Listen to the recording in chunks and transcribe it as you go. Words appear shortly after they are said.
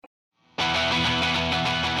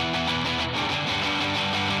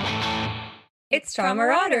It's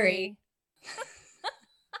camaraderie.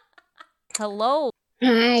 Hello.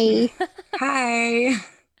 Hi. Hi.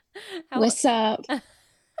 What's up? You're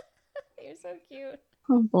so cute.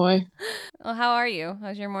 Oh boy. Well, how are you?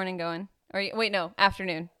 How's your morning going? Wait, no,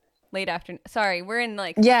 afternoon. Late afternoon. Sorry, we're in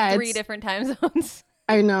like three different time zones.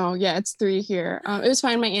 I know. Yeah, it's 3 here. It was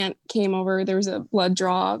fine. My aunt came over. There was a blood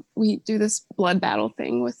draw. We do this blood battle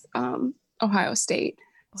thing with Ohio State.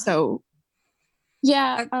 What? So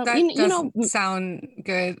yeah, that doesn't sound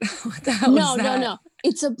good. What the hell is that? No.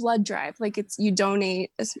 It's a blood drive. Like you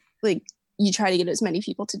donate, like you try to get as many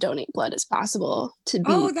people to donate blood as possible to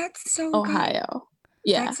beat that's so Ohio. Good.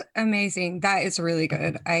 Yeah, that's amazing. That is really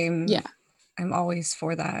good. I'm always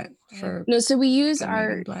for that. So we use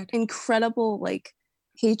our incredible like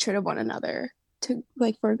hatred of one another to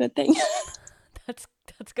like for a good thing. That's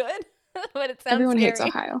good. But it sounds everyone scary. hates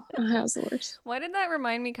Ohio. Ohio's the worst. Why did that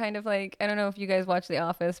remind me kind of like, I don't know if you guys watch The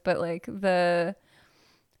Office, but like the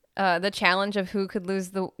challenge of who could lose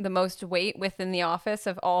the most weight within the office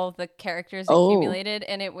of all the characters accumulated,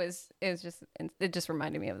 and it just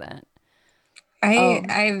reminded me of that.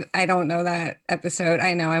 I don't know that episode.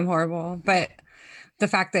 I know I'm horrible, but the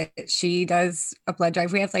fact that she does a blood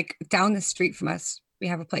drive, we have like down the street from us, we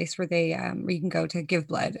have a place where where you can go to give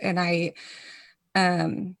blood, and I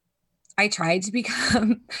tried to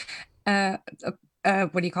become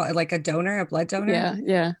what do you call it, like a donor, a blood donor.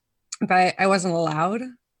 Yeah. But I wasn't allowed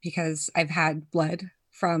because I've had blood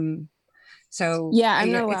from. So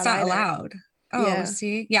I'm not allowed. It's not either. allowed. Oh, yeah.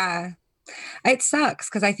 See, yeah, it sucks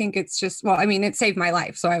because I think it's just. Well, I mean, it saved my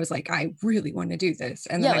life, so I was like, I really want to do this,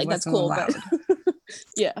 and then I wasn't that's cool, allowed. But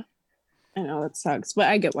yeah, I know it sucks, but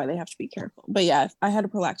I get why they have to be careful. But yeah, I had a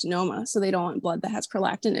prolactinoma, so they don't want blood that has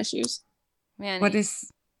prolactin issues. Man, what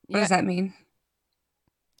does that mean?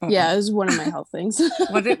 Yeah, it was one of my health things.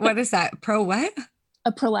 What is that? What?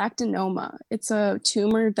 A prolactinoma. It's a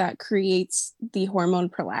tumor that creates the hormone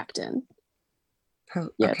prolactin. Okay.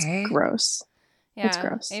 It's gross. Yeah, it's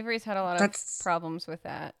gross. Avery's had a lot of problems with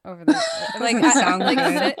that over the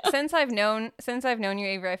since I've known you,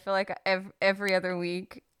 Avery. I feel like every other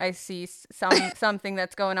week I see something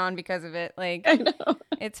that's going on because of it. Like, I know.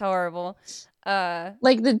 It's horrible.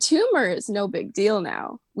 Like the tumor is no big deal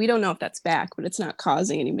now. We don't know if that's back, but it's not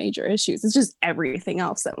causing any major issues. It's just everything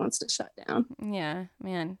else that wants to shut down. Yeah,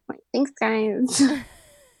 man. Like, thanks, guys.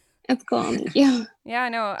 That's cool. Yeah. Yeah, I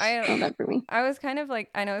know. I that for me. I was kind of like,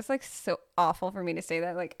 I know it's like so awful for me to say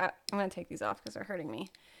that. Like, I'm gonna take these off because they're hurting me.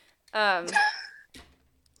 I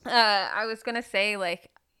was gonna say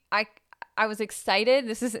like, I was excited.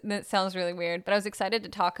 That sounds really weird, but I was excited to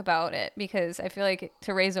talk about it because I feel like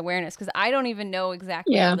to raise awareness, because I don't even know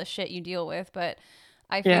exactly all the shit you deal with, but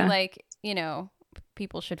I feel like,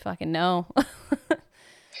 people should fucking know.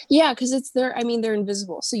 Yeah, because they're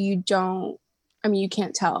invisible. So you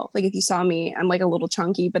can't tell. Like if you saw me, I'm like a little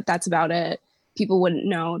chunky, but that's about it. People wouldn't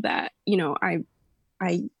know that,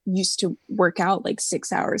 I used to work out like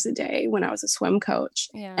 6 hours a day when I was a swim coach,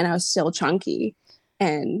 and I was still chunky.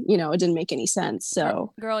 And, it didn't make any sense.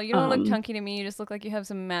 So, girl, you don't look chunky to me. You just look like you have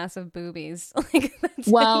some massive boobies.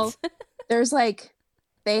 There's like,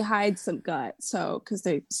 they hide some gut. So, because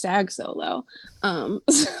they sag so low. I'm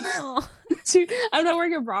not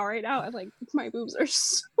wearing a bra right now. And like, my boobs are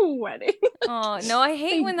sweating. Oh, no, I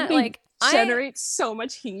hate when that generates so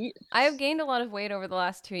much heat. I have gained a lot of weight over the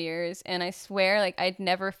last 2 years. And I swear, like, I'd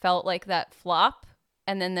never felt like that flop.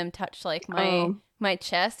 And then them touch like my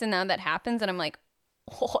chest. And now that happens. And I'm like,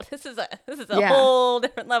 oh, this is a whole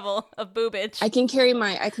different level of boobage. I can carry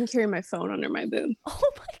my phone under my boob.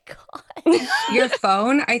 Oh my god. Your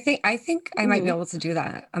phone? I think I might be able to do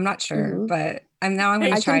that. I'm not sure, but I'm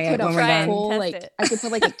going to try it when we're done. I could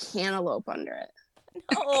put like a cantaloupe under it.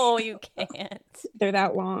 No, you can't. They're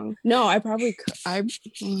that long. No, I probably could.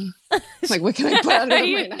 Like, what can I put under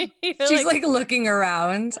them right now? She's like looking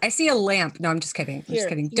around. I see a lamp. No, I'm just kidding. I'm just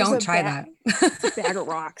kidding. Don't try that. A bag of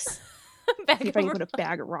rocks. See if I can put a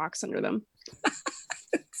bag of rocks under them.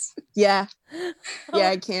 Yeah,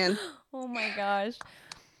 I can. Oh my gosh.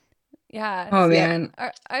 Yeah. Oh man.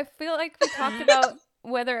 I feel like we talked about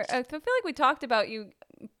we talked about you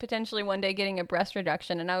potentially one day getting a breast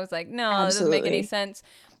reduction, and I was like, no, that doesn't make any sense,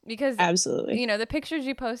 because absolutely, the pictures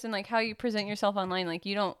you post and like how you present yourself online, like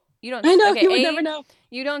you don't. I know, you would never know.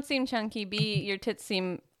 You don't seem chunky. B, your tits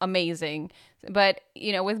seem amazing. But,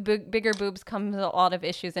 with bigger boobs comes a lot of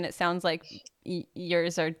issues, and it sounds like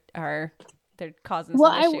yours are they're causing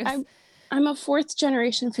some issues. I'm a 4th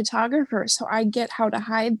generation photographer, so I get how to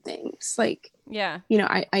hide things. Like, yeah,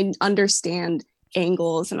 I understand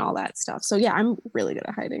angles and all that stuff. So yeah, I'm really good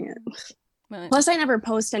at hiding it. Well, plus I never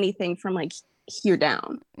post anything from like here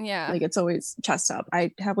down. Yeah. Like it's always chest up.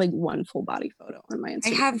 I have like one full body photo on my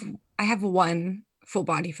Instagram. I have one full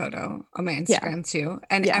body photo on my Instagram too.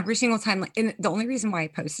 And every single time, like, and the only reason why I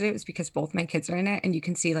posted it was because both my kids are in it and you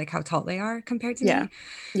can see like how tall they are compared to me.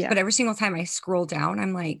 Yeah. But every single time I scroll down,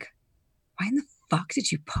 I'm like, why in the fuck did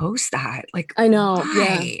you post that? Like, I know.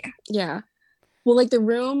 Why? Yeah. Well, like the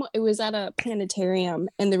room, it was at a planetarium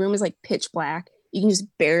and the room was like pitch black. You can just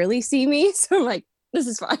barely see me. So I'm like, this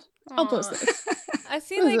is fine. I'll post this. I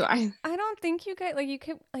see, like, I don't think you guys, like, you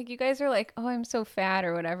could, like, you guys are like, oh, I'm so fat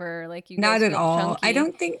or whatever. Like, you guys not at all. Chunky.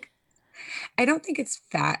 I don't think it's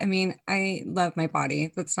fat. I mean, I love my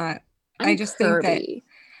body. That's not. I just curvy.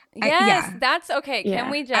 Think that. Yes, that's okay. Yeah.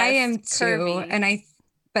 Can we just? I am too, curvy? and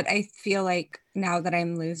but I feel like now that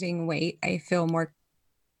I'm losing weight, I feel more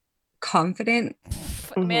confident.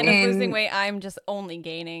 Amanda's losing weight. I'm just only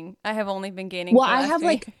gaining. I have only been gaining. Well, I have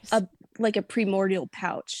like a primordial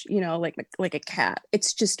pouch, you know, like a cat.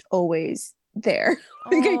 It's just always there.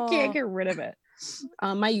 Like I can't get rid of it.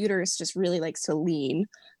 My uterus just really likes to lean.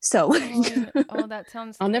 So that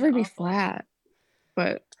sounds. I'll never be flat,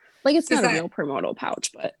 but like it's not a real primordial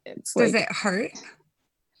pouch, but it's like. Does it hurt?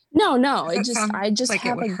 No. It just I just like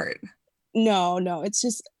have it would hurt. No. It's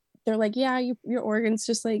just they're like, yeah, your organs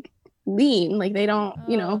just like lean, like they don't,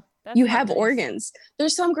 you know. You have organs.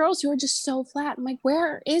 There's some girls who are just so flat. I'm like,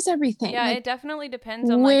 where is everything? Yeah, like, it definitely depends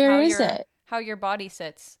on like how your body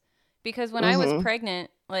sits. Because when I was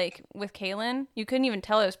pregnant, like with Kaylin, you couldn't even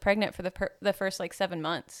tell I was pregnant for the first like 7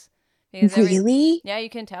 months. Really? Yeah,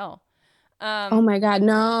 you can tell. Oh my God,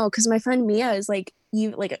 no! Because my friend Mia is like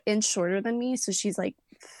an inch shorter than me, so she's like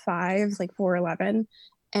 5, like 4'11",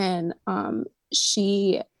 and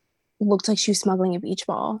she looked like she was smuggling a beach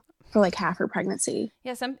ball for like half her pregnancy.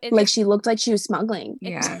 Yeah, she looked like she was smuggling.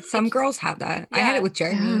 Yeah, some girls have that. Yeah. I had it with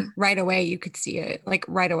Jeremy right away. You could see it like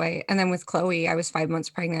right away. And then with Chloe, I was 5 months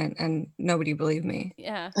pregnant and nobody believed me.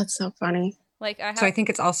 Yeah, that's so funny. Like so I think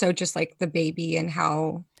it's also just like the baby and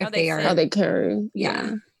how they carry.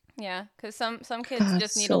 Yeah, because some kids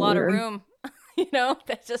just need a lot of room. You know,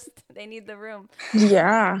 they need the room.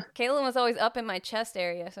 Yeah. Kaylin was always up in my chest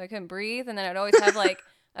area, so I couldn't breathe, and then I'd always have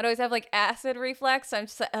like acid reflux. I'm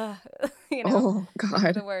just like, you know. Oh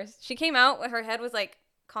God. The worst. She came out, her head was like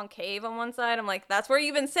concave on one side. I'm like, that's where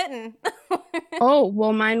you've been sitting. Oh,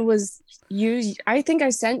 well, mine was I think I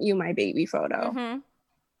sent you my baby photo. Mm-hmm.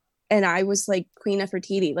 And I was like Queen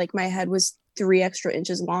Nefertiti. Like my head was 3 extra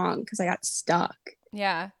inches long because I got stuck.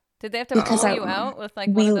 Yeah. Did they have to pull you out with like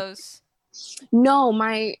one of those? No,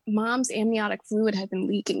 my mom's amniotic fluid had been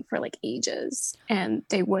leaking for like ages and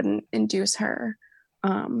they wouldn't induce her.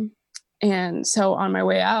 And so on my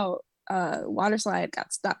way out, water slide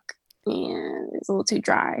got stuck and it was a little too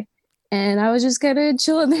dry. And I was just kind of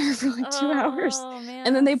chilling there for like 2 hours. Man.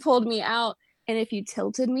 And then they pulled me out. And if you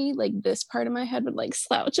tilted me, like this part of my head would like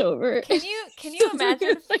slouch over. Can you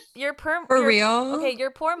imagine your real? Okay,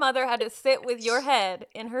 your poor mother had to sit with your head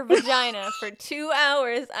in her vagina for 2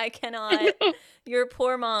 hours. I cannot. Your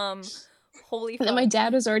poor mom. Holy fuck. And then my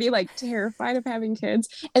dad was already like terrified of having kids.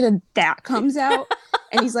 And then that comes out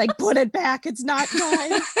and he's like, put it back. It's not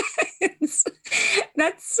done.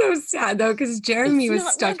 That's so sad though, because Jeremy was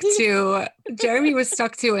stuck too. Jeremy was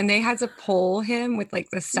stuck too, and they had to pull him with like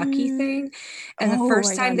the sucky thing. And the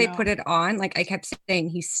first time they put it on, like I kept saying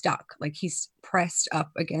he's stuck, like he's pressed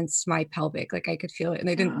up against my pelvic, like I could feel it, and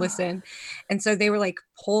they didn't listen. And so they were like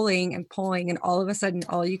pulling, and all of a sudden,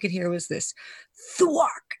 all you could hear was this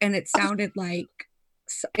thwack, and it sounded like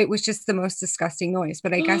it was just the most disgusting noise.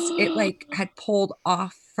 But I guess it like had pulled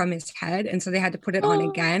off from his head, and so they had to put it on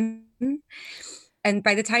again. And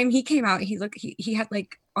by the time he came out, he had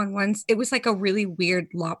like on one, it was like a really weird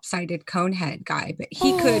lopsided conehead guy, but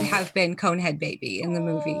he could have been Conehead Baby in the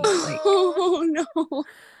movie. Like, oh no.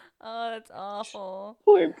 Oh, that's awful.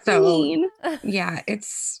 Poor Bean. Yeah,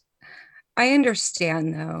 I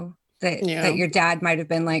understand though that your dad might have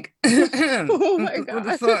been like, oh my God.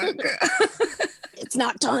 What the fuck? It's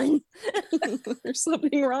not done. There's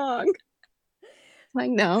something wrong. Like,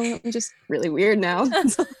 no, I'm just really weird now.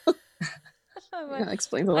 That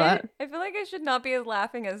explains a lot. I feel like I should not be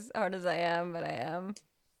laughing as hard as I am, but I am.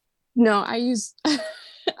 No, I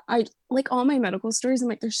like all my medical stories. I'm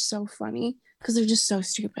like, they're so funny because they're just so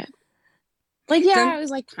stupid. Like, yeah, I was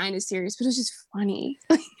like kind of serious, but it was just funny.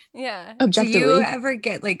 Yeah. Objectively. Do you ever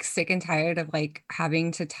get like sick and tired of like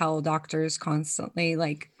having to tell doctors constantly,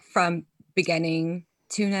 like from beginning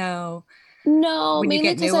to now? No, when you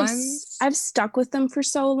get new ones? I've stuck with them for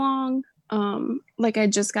so long. Like I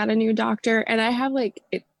just got a new doctor and I have like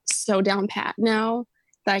it so down pat now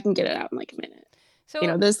that I can get it out in like a minute. you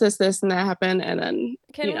know, this, and that happened. And then,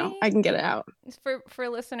 I can get it out. For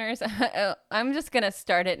listeners, I'm just going to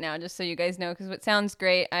start it now, just so you guys know, because it sounds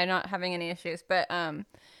great. I'm not having any issues. But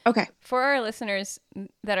okay. For our listeners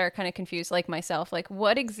that are kind of confused, like myself, like,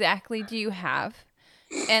 what exactly do you have?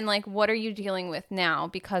 And like, what are you dealing with now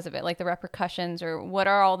because of it? Like the repercussions, or what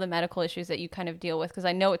are all the medical issues that you kind of deal with? Because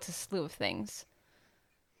I know it's a slew of things.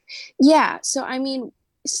 Yeah. So, I mean,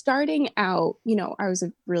 starting out, I was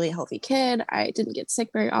a really healthy kid. I didn't get sick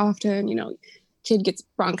very often. Kid gets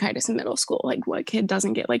bronchitis in middle school. Like, what kid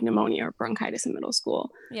doesn't get like pneumonia or bronchitis in middle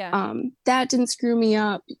school? Yeah. That didn't screw me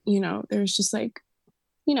up. There's just like,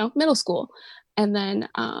 middle school. And then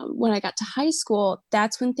when I got to high school,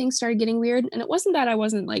 that's when things started getting weird. And it wasn't that I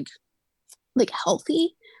wasn't like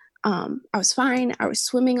healthy. I was fine. I was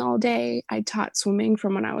swimming all day. I taught swimming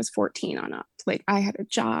from when I was 14 on up. Like, I had a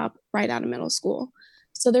job right out of middle school.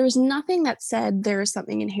 So there was nothing that said there was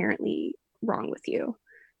something inherently wrong with you.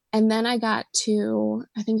 And then I got to,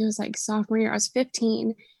 I think it was like sophomore year, I was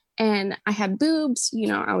 15 and I had boobs.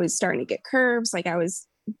 I was starting to get curves. Like, I was,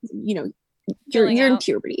 you're in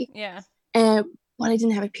puberty. Yeah. But I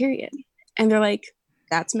didn't have a period. And they're like,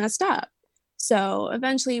 that's messed up. So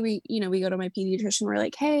eventually we go to my pediatrician. We're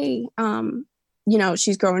like, hey,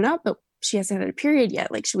 she's growing up, but she hasn't had a period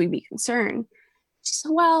yet. Like, should we be concerned? She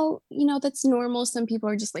said, well, that's normal. Some people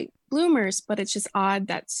are just like bloomers, but it's just odd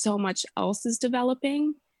that so much else is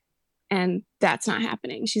developing and that's not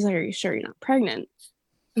happening. She's like, are you sure you're not pregnant?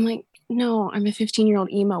 I'm like, no, I'm a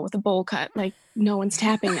 15-year-old emo with a bowl cut. Like, no one's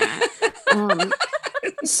tapping that.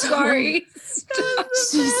 Sorry.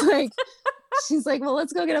 She's like, well,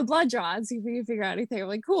 let's go get a blood draw and see if we can figure out anything. I'm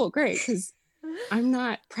like, cool, great, because I'm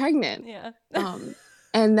not pregnant. Yeah.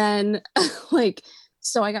 And then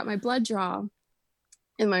so I got my blood draw.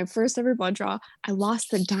 In my first ever blood draw, I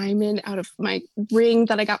lost the diamond out of my ring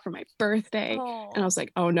that I got for my birthday. And I was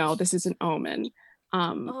like, oh no, this is an omen.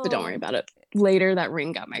 But don't worry about it. Later, that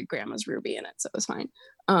ring got my grandma's ruby in it, so it was fine.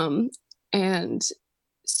 And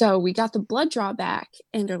so we got the blood draw back,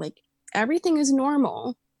 and they're like, everything is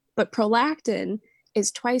normal, but prolactin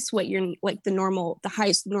is twice what you're like the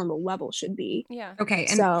highest normal level should be. Yeah. Okay.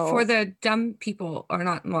 And for the dumb people or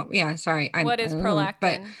not, well, yeah, sorry. What is prolactin?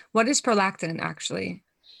 But what is prolactin actually?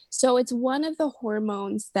 So it's one of the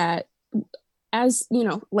hormones that, as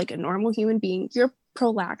like a normal human being, your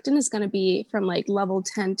prolactin is going to be from like level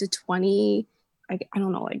 10 to 20, I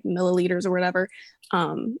don't know, like milliliters or whatever.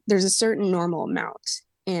 There's a certain normal amount.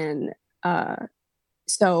 And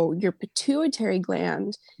so your pituitary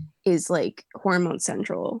gland is like hormone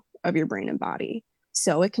central of your brain and body.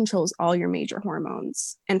 So it controls all your major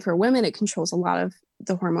hormones. And for women, it controls a lot of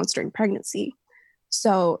the hormones during pregnancy.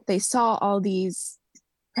 So they saw all these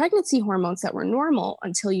pregnancy hormones that were normal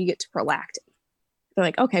until you get to prolactin. They're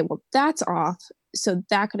like, okay, well, that's off. So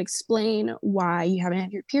that could explain why you haven't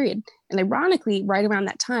had your period. And ironically, right around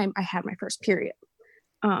that time, I had my first period.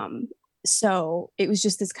 So it was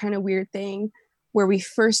just this kind of weird thing where we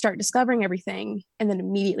first start discovering everything and then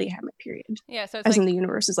immediately have my period. Yeah. So it's in the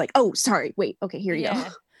universe is like, oh, sorry, wait, okay, here you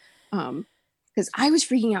go. Because I was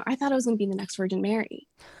freaking out. I thought I was going to be the next Virgin Mary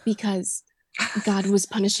because God was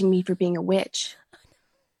punishing me for being a witch.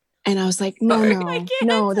 And I was like,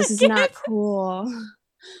 no, this is not cool.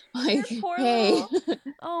 Like, hey.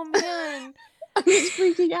 Oh man. I was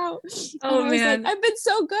freaking out. Oh man. I've been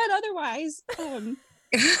so good otherwise.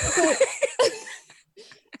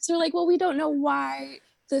 So like, well, we don't know why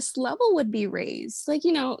this level would be raised. Like,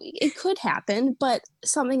 it could happen, but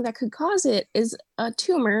something that could cause it is a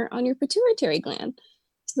tumor on your pituitary gland.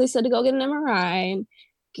 So they said to go get an MRI and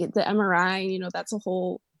get the MRI. That's a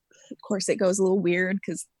whole, of course, it goes a little weird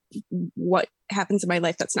because what happens in my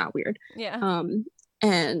life that's not weird. Yeah.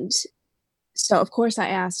 And so of course I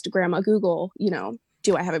asked Grandma Google,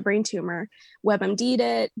 do I have a brain tumor? WebMD'd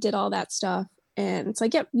it, did all that stuff. And it's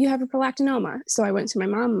like, yep, you have a prolactinoma. So I went to my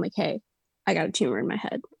mom. I'm like, hey, I got a tumor in my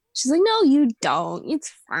head. She's like, no, you don't. It's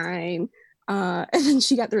fine. And then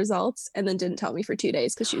she got the results and then didn't tell me for 2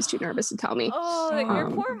 days because she was too nervous to tell me. Oh, your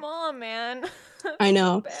poor mom, man. I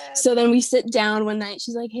know. So then we sit down one night.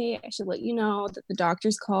 She's like, hey, I should let you know that the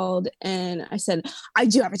doctor's called. And I said, I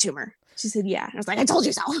do have a tumor. She said, yeah. And I was like, I told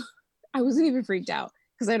you so. I wasn't even freaked out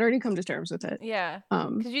because I'd already come to terms with it. Yeah.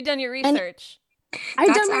 Because you've done your research.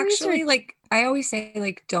 That's actually like, I always say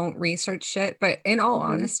like, don't research shit. But in all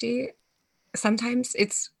honesty, sometimes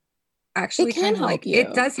it's actually kind of like,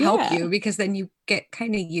 it does help you because then you get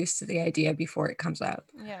kind of used to the idea before it comes up.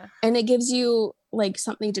 Yeah. And it gives you like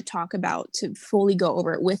something to talk about to fully go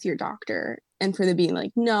over it with your doctor and for them being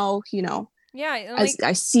like, no, Yeah, like,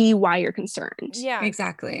 I see why you're concerned. Yeah,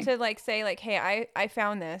 exactly. To like say like, hey, I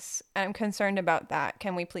found this. I'm concerned about that.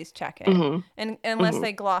 Can we please check it? And unless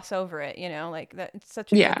they gloss over it, like that. It's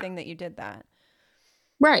such a good thing that you did that.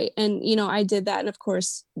 Right. And, I did that. And of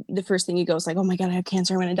course, the first thing you go is like, oh my God, I have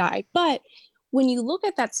cancer. I'm going to die. But when you look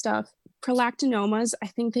at that stuff, prolactinomas, I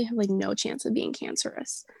think they have like no chance of being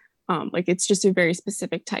cancerous. Like it's just a very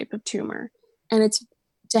specific type of tumor. And it's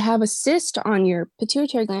to have a cyst on your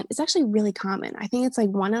pituitary gland is actually really common. I think it's like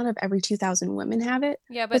 1 out of every 2,000 women have it.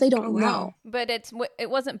 Yeah, but they don't know. But it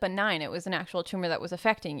wasn't benign. It was an actual tumor that was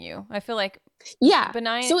affecting you. I feel like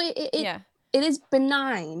benign. So it is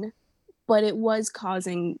benign, but it was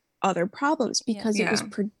causing other problems because it was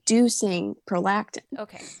producing prolactin.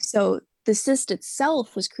 Okay. So the cyst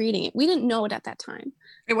itself was creating it. We didn't know it at that time.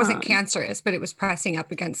 It wasn't cancerous, but it was pressing up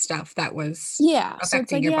against stuff that was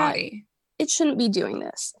affecting your body. It shouldn't be doing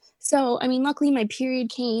this. So, I mean, luckily my period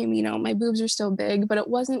came, my boobs are still big, but it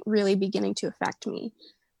wasn't really beginning to affect me.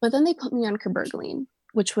 But then they put me on cabergoline,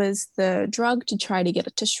 which was the drug to try to get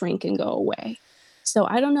it to shrink and go away. So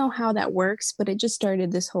I don't know how that works, but it just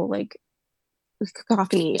started this whole like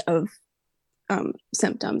cacophony of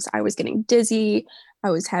symptoms. I was getting dizzy. I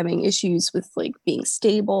was having issues with like being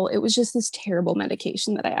stable. It was just this terrible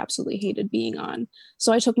medication that I absolutely hated being on.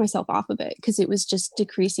 So I took myself off of it because it was just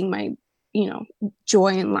decreasing my,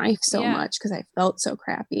 joy in life so much because I felt so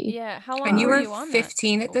crappy. Yeah. How long and you were you on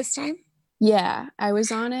 15 that? At this time? Yeah, I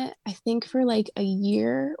was on it, I think for like a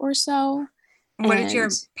year or so. What did your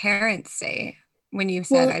parents say when you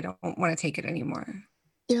said, I don't want to take it anymore?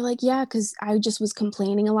 They're like, yeah, because I just was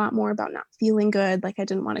complaining a lot more about not feeling good. Like I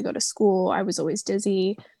didn't want to go to school. I was always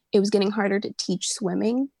dizzy. It was getting harder to teach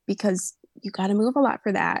swimming because you got to move a lot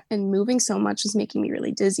for that. And moving so much was making me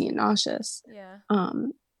really dizzy and nauseous. Yeah.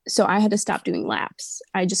 So I had to stop doing laps.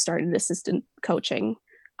 I just started assistant coaching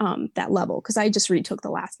that level because I just retook the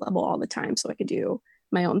last level all the time so I could do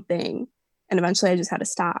my own thing. And eventually I just had to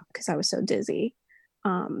stop because I was so dizzy.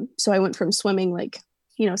 So I went from swimming like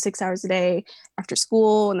 6 hours a day after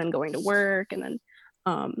school and then going to work. And then,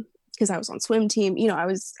 cause I was on swim team, I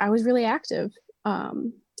was really active.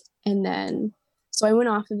 And then, so I went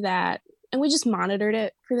off of that and we just monitored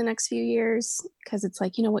it for the next few years. Cause it's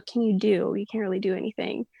like, what can you do? You can't really do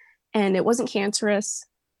anything. And it wasn't cancerous,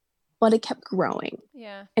 but it kept growing.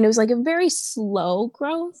 Yeah. And it was like a very slow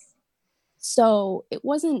growth. So it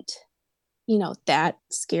wasn't, that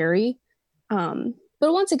scary.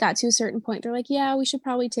 But once it got to a certain point, they're like, yeah, we should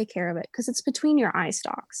probably take care of it because it's between your eye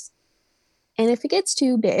stalks. And if it gets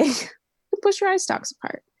too big, push your eye stalks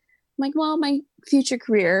apart. I'm like, well, my future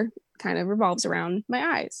career kind of revolves around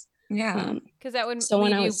my eyes. Yeah. Because that would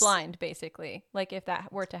leave you blind, basically. Like if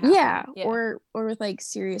that were to happen. Yeah. Or with like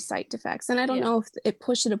serious sight defects. And I don't know if it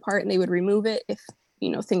pushed it apart and they would remove it if,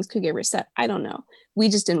 things could get reset. I don't know. We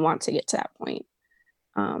just didn't want to get to that point.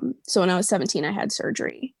 So when I was 17, I had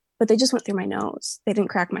surgery. But they just went through my nose. They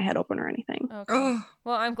didn't crack my head open or anything. Okay.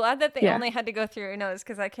 Well, I'm glad that they only had to go through your nose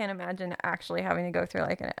because I can't imagine actually having to go through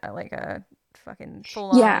like a fucking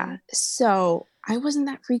full on. Yeah. So I wasn't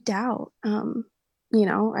that freaked out.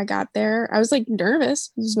 I got there. I was like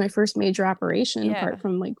nervous. This was my first major operation apart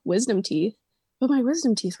from like wisdom teeth. But my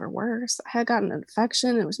wisdom teeth were worse. I had gotten an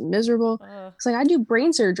infection. It was miserable. It's like I'd do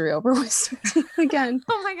brain surgery over wisdom teeth again.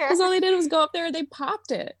 Oh my God. Because all they did was go up there and they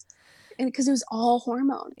popped it. And because it was all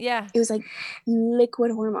hormone. Yeah. It was like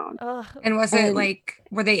liquid hormone. Ugh. And was it like,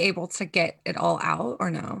 were they able to get it all out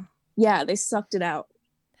or no? Yeah, they sucked it out.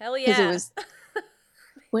 Hell yeah. Because it was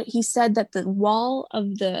what he said that the wall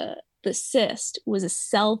of the cyst was a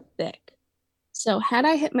cell thick. So had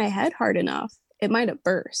I hit my head hard enough, it might have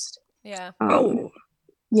burst. Yeah.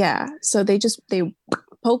 Yeah. So they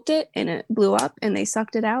poked it and it blew up and they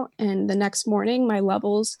sucked it out. And the next morning my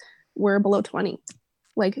levels were below 20.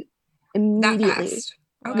 Like immediately. That fast.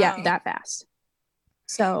 Okay. Yeah, that fast.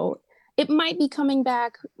 So it might be coming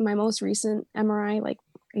back. My most recent MRI, like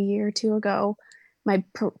a year or two ago, my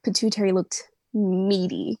pituitary looked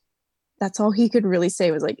meaty. That's all he could really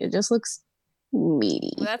say was like, it just looks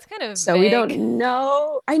meaty. Well, that's kind of so vague. We don't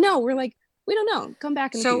know. I know. We're like, we don't know. Come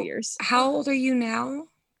back in a few years. How old are you now?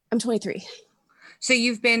 I'm 23. So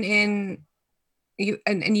you've been in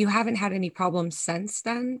and you haven't had any problems since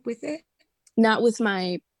then with it? Not with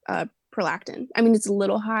my prolactin. I mean, it's a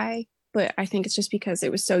little high, but I think it's just because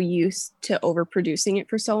it was so used to overproducing it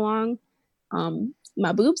for so long.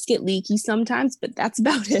 My boobs get leaky sometimes, but that's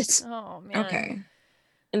about it. Oh man. Okay.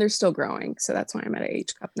 And they're still growing, so that's why I'm at a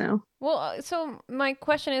H cup now. Well, so my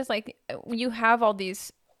question is like, you have all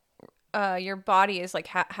these, your body is like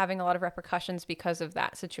having a lot of repercussions because of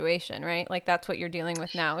that situation, right? Like that's what you're dealing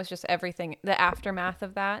with now is just everything, the aftermath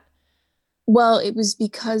of that. Well, it was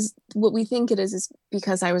because what we think it is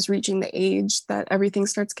because I was reaching the age that everything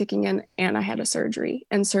starts kicking in and I had a surgery.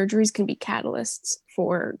 And surgeries can be catalysts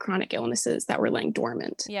for chronic illnesses that were laying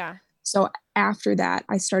dormant. Yeah. So after that,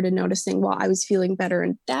 I started noticing while I was feeling better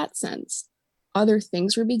in that sense, other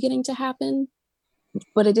things were beginning to happen.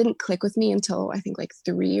 But it didn't click with me until I think like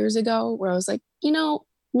 3 years ago, where I was like,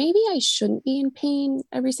 maybe I shouldn't be in pain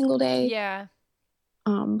every single day. Yeah.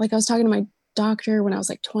 Like I was talking to my doctor when I was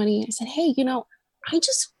like 20. I said, hey,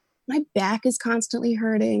 my back is constantly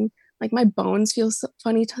hurting. Like my bones feel so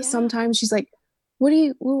funny sometimes. She's like, what do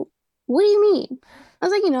you mean? I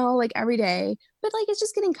was like, like every day, but like, it's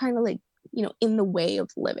just getting kind of like, in the way of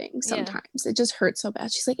living sometimes. It just hurts so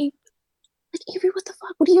bad. She's like, hey, like, Avery, what the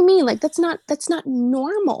fuck? What do you mean? Like, that's not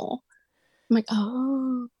normal. I'm like,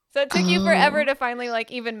 oh. So it took you forever to finally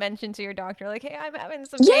like even mention to your doctor, like, hey, I'm having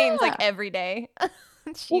some pains like every day.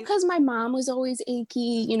 Well, because my mom was always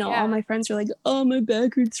achy. All my friends were like, oh, my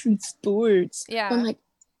back hurts from sports. Yeah. But I'm like,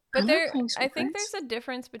 but I think there's a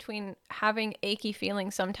difference between having achy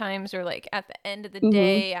feelings sometimes or like at the end of the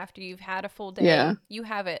day after you've had a full day. Yeah. You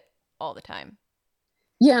have it all the time.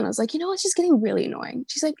 Yeah. And I was like, it's just getting really annoying.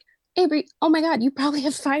 She's like, Avery, oh my God, you probably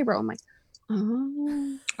have fibro. I'm like,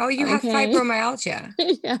 oh, you have fibromyalgia.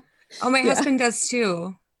 Yeah. Oh, my husband does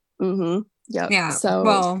too. Mm-hmm. Yep. Yeah.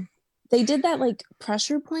 So they did that like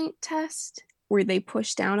pressure point test where they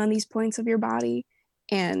push down on these points of your body.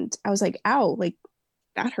 And I was like, ow, like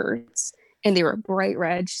that hurts. And they were bright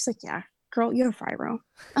red. She's like, yeah, girl, you have fibro.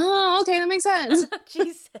 Oh, okay. That makes sense.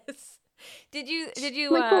 Jesus. Did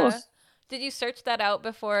you like, cool. Did you search that out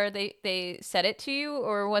before they said it to you?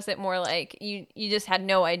 Or was it more like you just had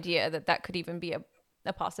no idea that could even be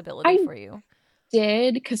a possibility for you?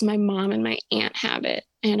 Did because my mom and my aunt have it,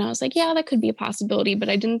 and I was like, yeah, that could be a possibility, but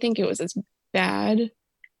I didn't think it was as bad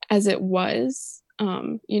as it was.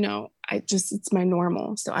 It's my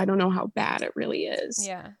normal, so I don't know how bad it really is.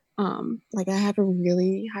 Yeah. Like I have a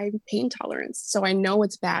really high pain tolerance, so I know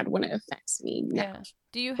it's bad when it affects me now. Yeah.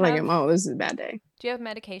 Do you have this is a bad day. Do you have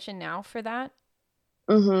medication now for that?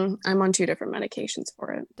 I'm on 2 different medications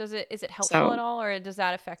for it. Is it helpful at all, or does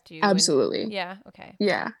that affect you? Absolutely. Yeah. Okay.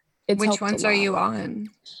 Yeah. Which ones are you on?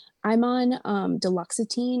 I'm on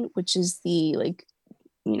Duloxetine, which is the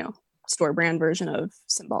store brand version of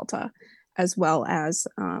Cymbalta, as well as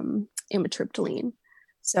amitriptyline.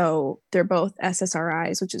 So they're both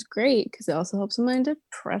SSRIs, which is great because it also helps with my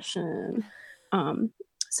depression.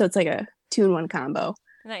 So it's like a 2-in-1 combo.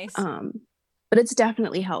 Nice. But it's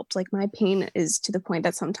definitely helped. Like my pain is to the point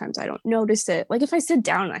that sometimes I don't notice it. Like if I sit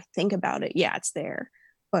down and I think about it, yeah, it's there.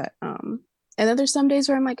 But and then there's some days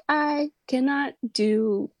where I'm like, I cannot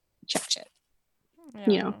do check shit.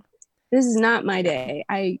 Yeah. This is not my day.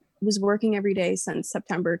 I was working every day since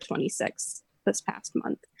September 26th this past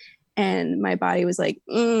month. And my body was like,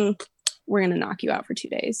 we're going to knock you out for 2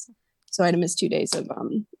 days. So I had to miss 2 days of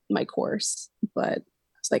my course. But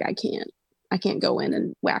it's like, I can't go in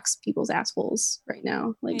and wax people's assholes right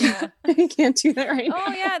now. Like, I can't do that right now.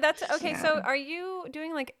 Oh, yeah. That's okay. Yeah. So are you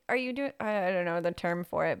doing, I don't know the term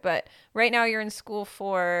for it, but right now you're in school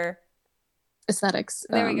for aesthetics.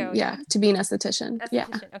 There we go. Yeah. To be an esthetician. Yeah.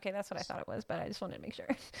 Okay. That's what I thought it was, but I just wanted to make sure.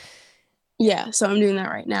 Yeah. So I'm doing that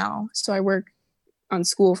right now. So I work on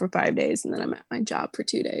school for 5 days and then I'm at my job for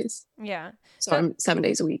 2 days. Yeah. So I'm 7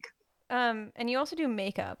 days a week. And you also do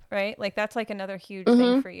makeup, right? Like that's like another huge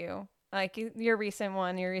thing for you. Like your recent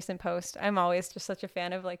post, I'm always just such a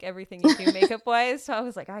fan of like everything you do makeup wise. So I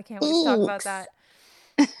was like, I can't wait to talk about that.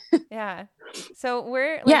 Yeah. So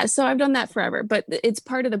so I've done that forever, but it's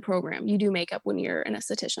part of the program. You do makeup when you're an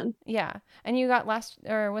esthetician. Yeah. And you got was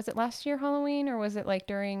it last year Halloween or was it like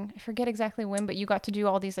during, I forget exactly when, but you got to do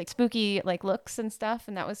all these like spooky like looks and stuff.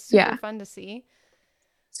 And that was super fun to see.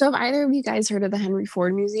 So have either of you guys heard of the Henry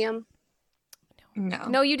Ford Museum?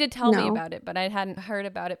 No, you did tell me about it, but I hadn't heard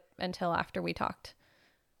about it until after we talked.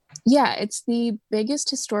 Yeah, it's the biggest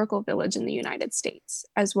historical village in the United States,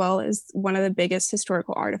 as well as one of the biggest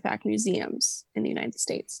historical artifact museums in the United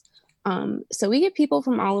States. So we get people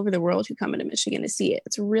from all over the world who come into Michigan to see it.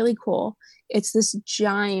 It's really cool. It's this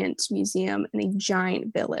giant museum in a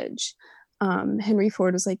giant village. Henry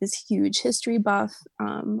Ford was like this huge history buff.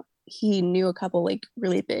 He knew a couple like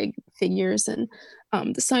really big figures in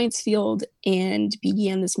the science field and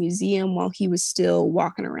began this museum while he was still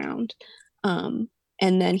walking around. And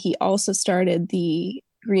then he also started the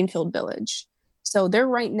Greenfield Village. So they're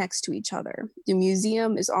right next to each other. The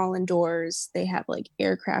museum is all indoors. They have like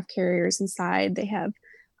aircraft carriers inside. They have,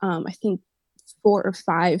 I think, 4 or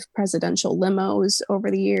 5 presidential limos over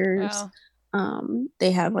the years. Wow.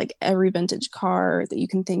 They have like every vintage car that you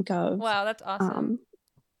can think of. Wow, that's awesome.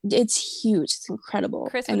 It's huge. It's incredible.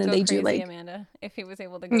 Chris and would then go they crazy, do like Amanda, if he was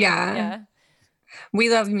able to go. Yeah. Yeah. We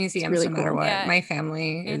love museums really no matter cool. what. Yeah. My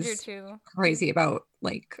family Andrew is too. crazy about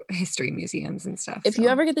like history museums and stuff. If you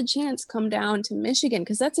ever get the chance, come down to Michigan,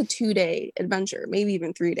 because that's a 2-day adventure, maybe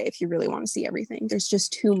even 3-day if you really want to see everything. There's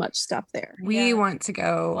just too much stuff there. We want to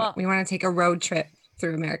go. Well, we want to take a road trip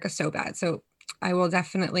through America so bad. So I will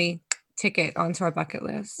definitely tick it onto our bucket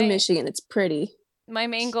list. Michigan, it's pretty. My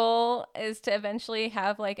main goal is to eventually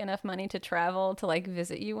have like enough money to travel to like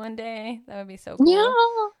visit you one day. That would be so cool. Yeah,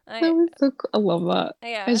 that was so cool. I love that.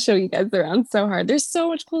 Yeah. I show you guys around so hard. There's so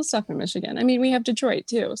much cool stuff in Michigan. I mean, we have Detroit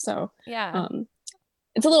too, so yeah.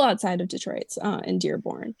 It's a little outside of Detroit, in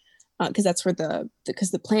Dearborn, because that's where the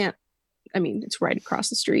plant. I mean, it's right across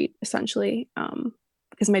the street essentially.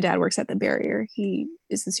 Because my dad works at the barrier. He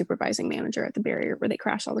is the supervising manager at the barrier where they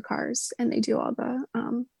crash all the cars and they do all the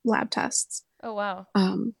lab tests. Oh, wow.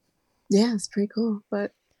 Yeah, it's pretty cool.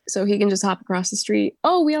 But so he can just hop across the street.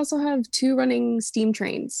 Oh, we also have 2 running steam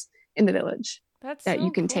trains in the village that so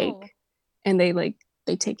you can take. And they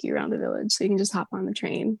take you around the village. So you can just hop on the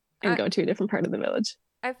train and go to a different part of the village.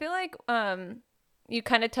 I feel like you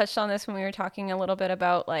kind of touched on this when we were talking a little bit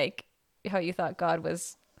about like how you thought God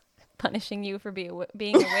was punishing you for being a witch.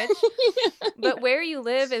 But where you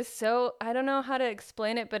live is so, I don't know how to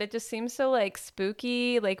explain it, but it just seems so like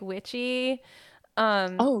spooky, like witchy.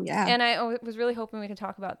 Oh yeah. And I was really hoping we could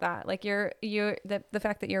talk about that, like the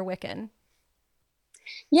fact that you're Wiccan.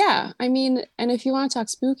 Yeah, I mean, and if you want to talk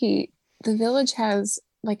spooky, the village has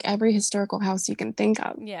like every historical house you can think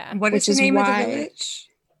of. Yeah. What is the name of the village?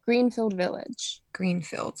 Greenfield Village.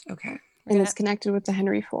 Greenfield. Okay. And it's connected with the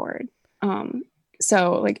Henry Ford.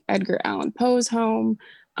 So like Edgar Allan Poe's home,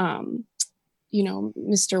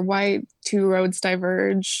 Mr. White, 2 roads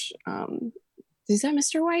diverge. Is that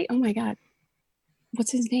Mr. White? Oh my God.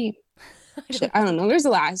 What's his name? I don't know. There's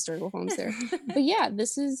a lot of historical homes there. But yeah,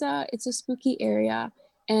 this is it's a spooky area.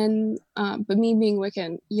 And but me being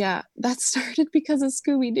Wiccan, yeah, that started because of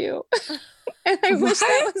Scooby-Doo. And I wish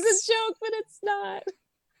that was a joke, but it's not.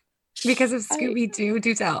 Because of Scooby-Doo,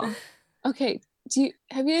 do tell. Okay.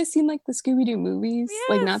 Have you guys seen like the Scooby-Doo movies? Yes.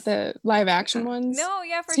 Like not the live action ones? No,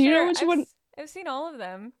 yeah, for sure. You know which one? I've seen all of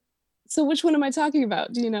them. So which one am I talking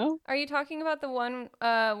about? Do you know? Are you talking about the one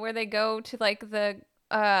where they go to like the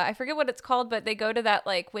I forget what it's called, but they go to that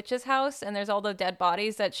like witch's house and there's all the dead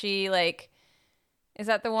bodies that she like, is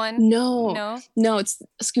that the one? No, it's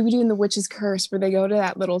Scooby-Doo and the Witch's Curse, where they go to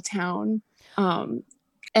that little town.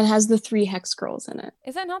 It has the 3 hex girls in it.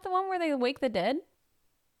 Is that not the one where they wake the dead?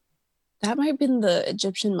 That might have been the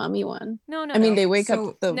Egyptian mummy one. No. I mean, they wake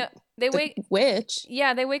up the witch.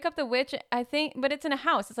 Yeah, they wake up the witch, I think, but it's in a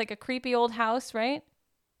house. It's like a creepy old house, right?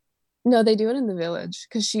 No, they do it in the village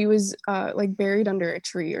because she was like buried under a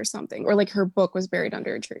tree or something, or like her book was buried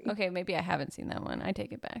under a tree. Okay, maybe I haven't seen that one. I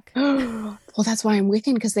take it back. Well, that's why I'm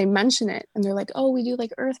Wiccan, because they mention it and they're like, oh, we do like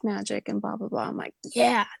earth magic and blah, blah, blah. I'm like,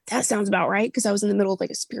 yeah, that sounds about right. Because I was in the middle of like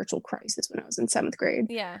a spiritual crisis when I was in 7th grade.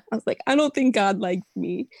 Yeah. I was like, I don't think God liked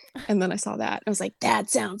me. And then I saw that. I was like, that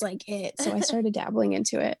sounds like it. So I started dabbling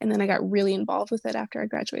into it. And then I got really involved with it after I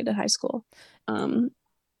graduated high school.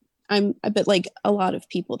 I bet like a lot of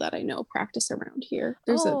people that I know practice around here.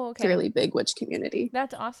 There's a fairly big witch community.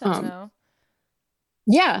 That's awesome though.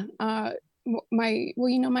 Yeah. My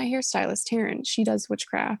hairstylist Taryn, she does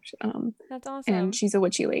witchcraft. That's awesome. And she's a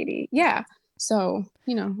witchy lady. Yeah. So,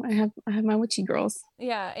 I have my witchy girls.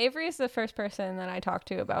 Yeah. Avery is the first person that I talked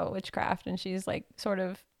to about witchcraft, and she's like sort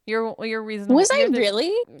of your reason.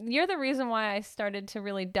 Really? You're the reason why I started to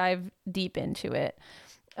really dive deep into it.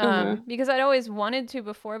 Because I'd always wanted to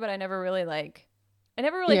before, but I never really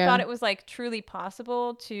thought it was like truly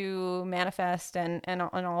possible to manifest and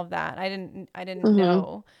all of that. I didn't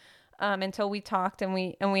know until we talked and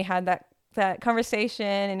we had that conversation,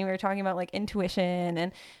 and we were talking about like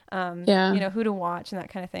intuition and who to watch and that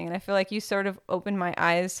kind of thing. And I feel like you sort of opened my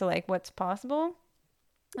eyes to like what's possible.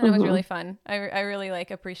 And it was really fun. I really like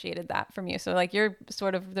appreciated that from you. So like you're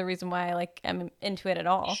sort of the reason why I like am into it at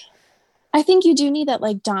all. I think you do need that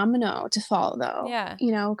like domino to fall though. Yeah.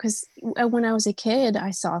 Because when I was a kid,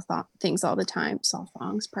 I saw things all the time, saw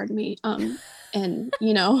thongs, pardon me. And,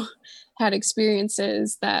 had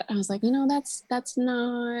experiences that I was like, that's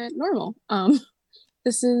not normal.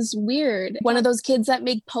 This is weird. One of those kids that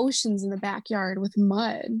make potions in the backyard with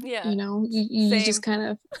mud. Yeah. You just kind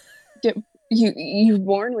of get, you're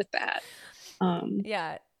born with that.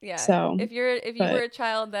 Yeah. So if you were a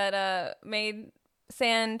child that made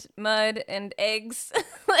sand, mud, and eggs,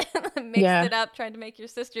 mixed it up, tried to make your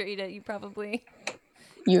sister eat it, you probably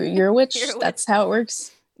you're a witch. That's how it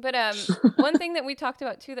works. But one thing that we talked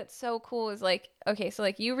about too that's so cool is like, okay, so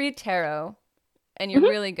like you read tarot and you're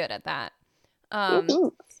really good at that.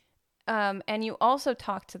 And you also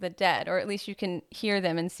talk to the dead, or at least you can hear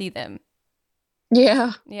them and see them.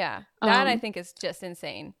 Yeah. Yeah. That I think is just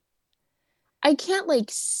insane. I can't like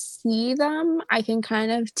see them. I can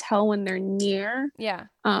kind of tell when they're near. Yeah.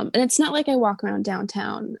 And it's not like I walk around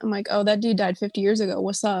downtown. I'm like, oh, that dude died 50 years ago.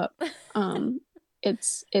 What's up?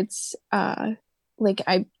 It's like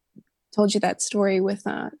I told you that story with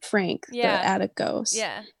Frank, the attic ghost.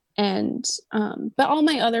 Yeah. And but all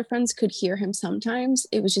my other friends could hear him sometimes.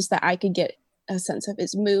 It was just that I could get a sense of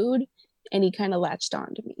his mood, and he kind of latched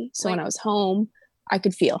on to me. So when I was home, I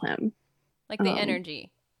could feel him. Like the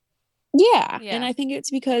energy. Yeah. And I think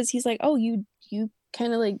it's because he's like, oh, you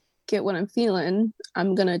kind of like get what I'm feeling.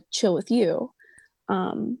 I'm gonna chill with you.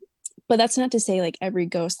 But that's not to say like every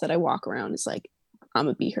ghost that I walk around is like, I'm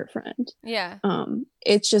gonna be her friend. Yeah.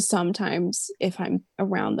 It's just sometimes if I'm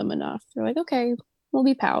around them enough, they're like, okay, we'll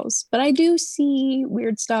be pals. But I do see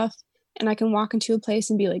weird stuff, and I can walk into a place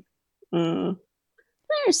and be like,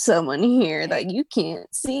 there's someone here that you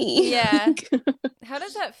can't see. Yeah. How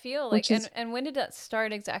does that feel? Like, and when did that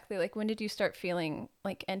start exactly? Like, when did you start feeling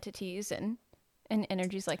like entities and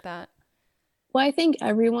energies like that? Well, I think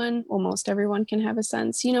most everyone can have a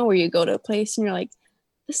sense, where you go to a place and you're like,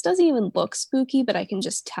 this doesn't even look spooky, but I can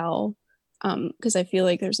just tell. Because I feel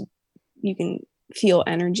like you can feel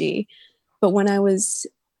energy. But when I was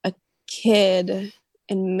a kid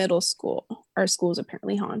in middle school, our school was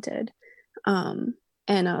apparently haunted.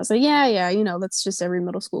 And I was like, yeah, that's just every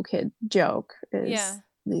middle school kid joke is,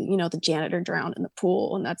 the janitor drowned in the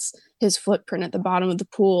pool, and that's his footprint at the bottom of the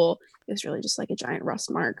pool. It was really just like a giant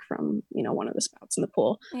rust mark from, one of the spouts in the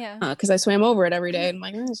pool. Yeah. Because I swam over it every day, and I'm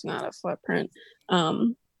like, it's not a footprint.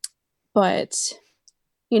 But,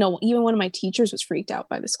 even one of my teachers was freaked out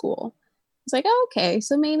by the school. It's like, oh, okay,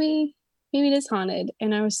 so maybe it is haunted.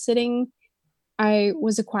 And I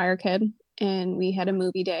was a choir kid, and we had a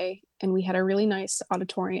movie day, and we had a really nice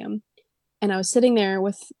auditorium. And I was sitting there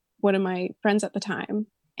with one of my friends at the time,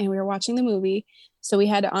 and we were watching the movie. So we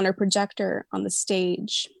had it on our projector on the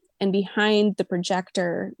stage, and behind the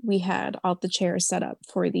projector, we had all the chairs set up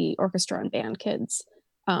for the orchestra and band kids,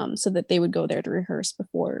 so that they would go there to rehearse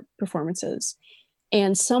before performances.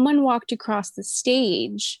 And someone walked across the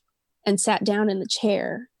stage and sat down in the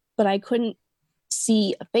chair, but I couldn't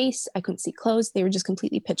see a face. I couldn't see clothes. They were just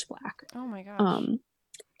completely pitch black. Oh my gosh.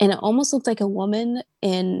 And it almost looked like a woman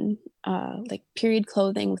in like period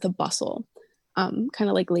clothing with a bustle, kind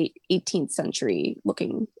of like late 18th century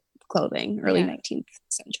looking clothing, early 19th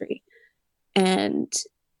century. And,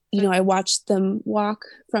 I watched them walk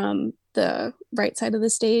from the right side of the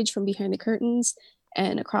stage, from behind the curtains,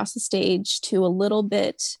 and across the stage to a little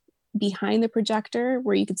bit behind the projector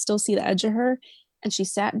where you could still see the edge of her. And she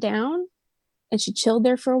sat down and she chilled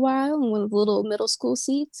there for a while in one of the little middle school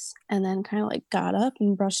seats, and then kind of like got up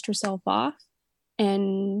and brushed herself off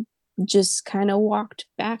and just kind of walked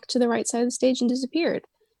back to the right side of the stage and disappeared.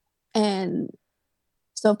 And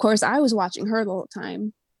so of course I was watching her the whole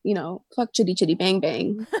time, fuck chitty chitty bang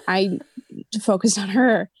bang. I focused on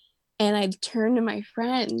her, and I turned to my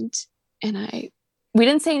friend, and we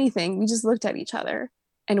didn't say anything. We just looked at each other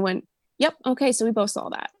and went, yep, okay, so we both saw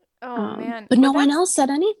that. Oh man. But no one else said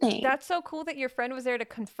anything. That's so cool that your friend was there to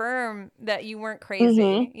confirm that you weren't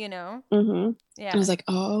crazy, Yeah. I was like,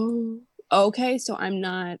 oh, okay, so I'm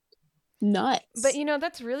not nuts. But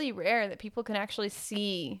that's really rare that people can actually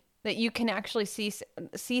see that. You can actually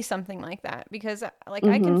see something like that, because like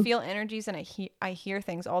I can feel energies and I hear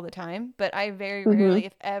things all the time, but I very rarely,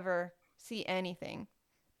 if ever, see anything.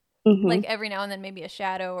 Like every now and then maybe a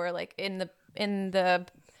shadow, or like in the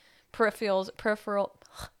peripheral the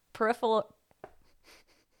peripheral.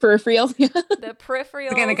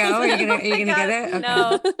 You're gonna go? Are you gonna get it? Okay.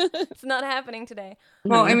 No, it's not happening today.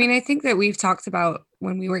 Well, I mean, I think that we've talked about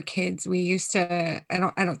when we were kids, we used to, I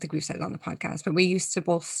don't think we've said it on the podcast, but we used to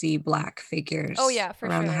both see black figures. Oh yeah, for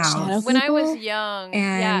around sure. the house. When I was young,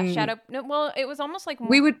 and shadow. No, well, it was almost like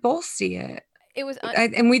we would both see it. It was,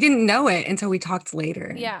 and we didn't know it until we talked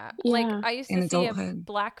later. Yeah, like I used to see a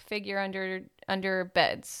black figure under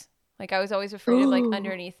beds. Like I was always afraid of like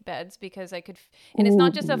underneath beds, because I could, and it's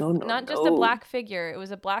not just a black figure. It was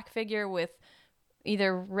a black figure with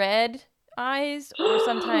either red eyes or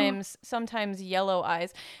sometimes yellow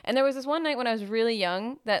eyes. And there was this one night when I was really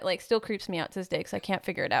young that like still creeps me out to this day because I can't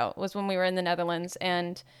figure it out. Was when we were in the Netherlands,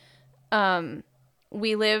 and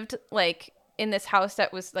we lived like in this house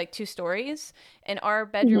that was like 2 stories, and our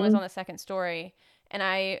bedroom was on the 2nd story. And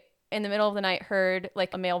I, in the middle of the night, heard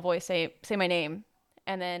like a male voice say my name,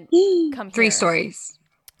 and then come here. 3 stories.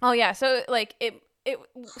 Oh yeah, so like it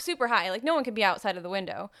super high, like no one could be outside of the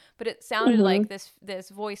window, but it sounded like this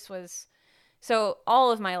voice was. So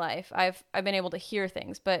all of my life, I've been able to hear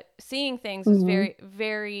things, but seeing things is very,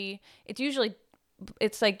 very.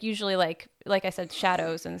 It's like usually like I said,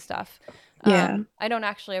 shadows and stuff. Yeah. I don't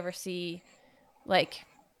actually ever see like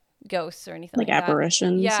ghosts or anything like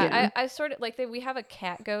apparitions. Yeah. I sort of like we have a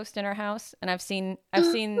cat ghost in our house, and I've seen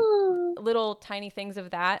little tiny things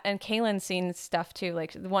of that. And Kaylin's seen stuff too.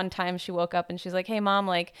 Like one time she woke up and she's like, "Hey mom,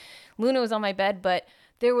 like Luna was on my bed, but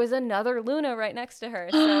there was another Luna right next to her."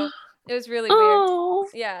 So it was really weird.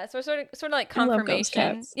 Yeah, so sort of like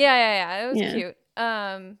confirmation. Yeah. It was cute.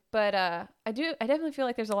 But I definitely feel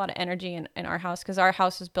like there's a lot of energy in our house, because our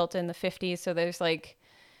house was built in the 50s, so there's like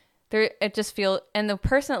it just and the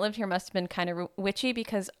person that lived here must have been kind of witchy,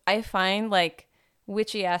 because I find like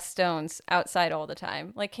witchy ass stones outside all the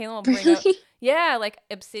time. Like Kaylin will bring up like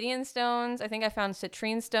obsidian stones. I think I found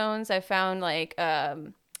citrine stones. I found like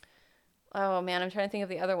oh man, I'm trying to think of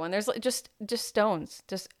the other one. There's like just stones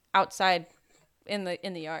just outside in the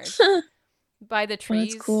yard by the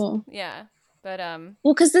trees. That's cool. Yeah. But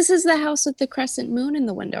well, because this is the house with the crescent moon in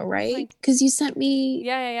the window, right? Because you sent me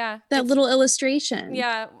that little illustration.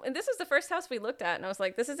 Yeah, and this was the first house we looked at, and I was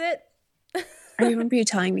like, this is it. I remember you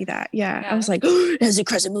telling me that. Yeah. I was like, oh, there's a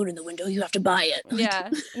crescent moon in the window, you have to buy it.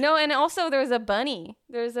 Yeah. No, and also there was a bunny.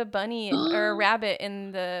 There's a bunny or a rabbit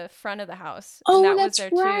in the front of the house. Oh, and that's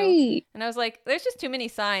right. And I was like, there's just too many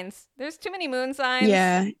signs. There's too many moon signs.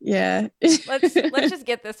 Yeah. let's just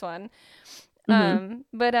get this one.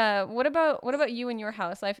 But what about you and your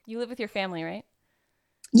house? You live with your family, right?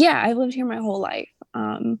 Yeah, I lived here my whole life.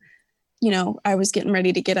 You know, I was getting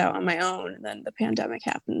ready to get out on my own, and then the pandemic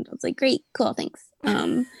happened. I was like, great, cool, thanks.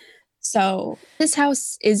 So this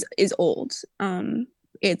house is old.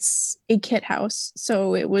 It's a kit house,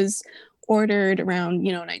 so it was ordered around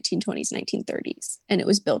 1920s, 1930s, and it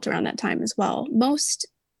was built around that time as well. Most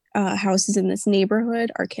houses in this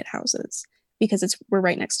neighborhood are kit houses, because we're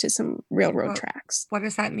right next to some railroad tracks. What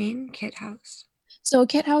does that mean, kit house? So a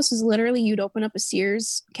kit house is literally, you'd open up a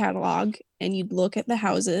Sears catalog and you'd look at the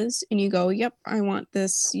houses and you go, yep, I want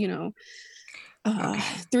this,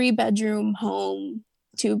 3-bedroom home,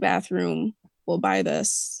 2-bathroom. We'll buy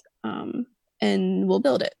this and we'll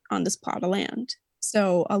build it on this plot of land.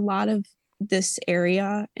 So a lot of this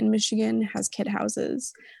area in Michigan has kit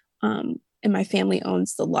houses. And my family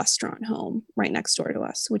owns the Lustron home right next door to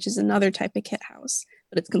us, which is another type of kit house,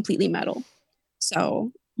 but it's completely metal.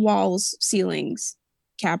 So walls, ceilings,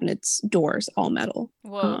 cabinets, doors, all metal.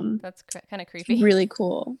 Whoa, that's kind of creepy. Really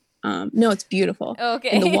cool. No, it's beautiful. Okay.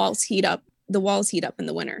 And the walls heat up. The walls heat up in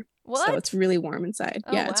the winter. What? So it's really warm inside.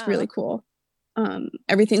 Oh, yeah, it's really cool.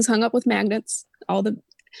 Everything's hung up with magnets. All the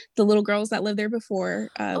little girls that lived there before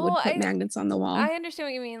would put magnets on the wall. I understand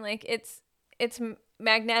what you mean. Like it's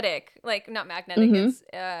magnetic, like not magnetic. It's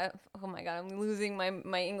oh my god, I'm losing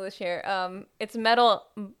my English here. It's metal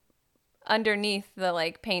underneath the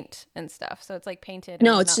like paint and stuff, so it's like painted.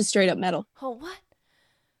 No, it's just straight up metal. Oh, what?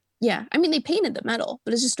 Yeah, I mean they painted the metal,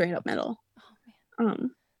 but it's just straight up metal. Oh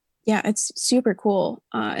man. Yeah, it's super cool.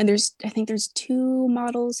 And I think there's 2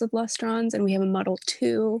 models of Lustrons, and we have a Model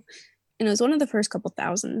 2, and it was one of the first couple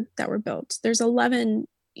thousand that were built. There's 11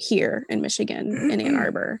 here in Michigan in Ann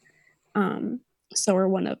Arbor. So we're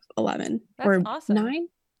one of 11. That's or awesome. 9.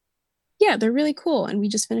 Yeah, they're really cool, and we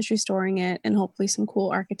just finished restoring it, and hopefully some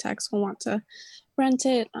cool architects will want to rent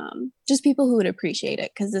it. Just people who would appreciate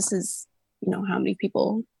it, because this is, how many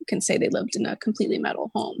people can say they lived in a completely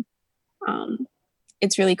metal home.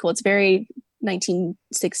 It's really cool. It's very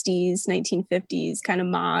 1960s, 1950s kind of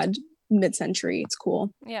mod, mid-century. It's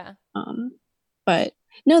cool. Yeah. But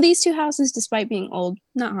no, these 2 houses, despite being old,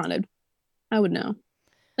 not haunted. I would know.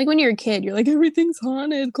 Like when you're a kid, you're like, everything's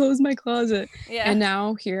haunted, close my closet. Yeah. And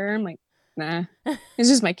now here I'm like, nah, it's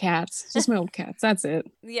just my cats. It's just my old cats. That's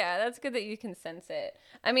it. Yeah, that's good that you can sense it.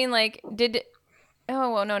 I mean, like, oh,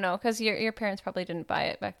 well, no, because your parents probably didn't buy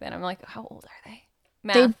it back then. I'm like, how old are they?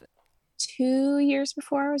 Math. 2 years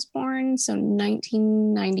before I was born, so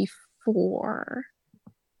 1994,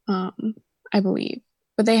 I believe.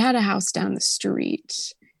 But they had a house down the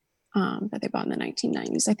street that they bought in the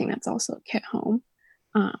 1990s. I think that's also a kit home.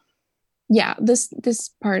 Yeah, this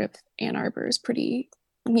part of Ann Arbor is pretty,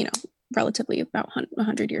 relatively about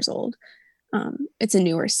 100 years old. It's a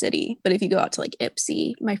newer city, but if you go out to like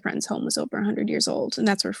Ypsi, my friend's home was over 100 years old, and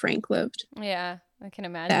that's where Frank lived. Yeah, I can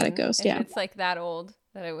imagine. That it goes, yeah. It's like that old,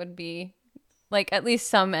 that it would be like at least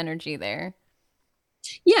some energy there.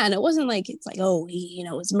 Yeah, and it wasn't like it's like, oh, he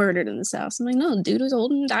was murdered in this house. I'm like, no, dude was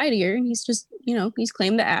old and died here, and he's just he's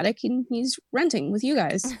claimed the attic and he's renting with you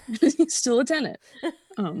guys. He's still a tenant.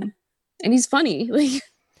 And he's funny. Like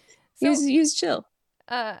he was chill.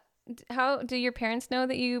 How do your parents know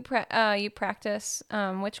that you practice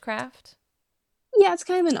witchcraft? Yeah, it's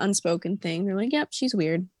kind of an unspoken thing. They're like, yep, she's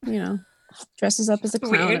weird, dresses up as a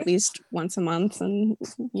clown weird. At least once a month, and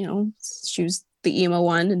she was the emo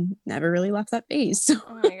one and never really left that phase. So,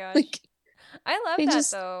 oh my gosh. Like, I love that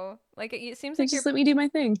though. Like it seems like just let me do my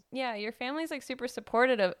thing. Yeah, your family's like super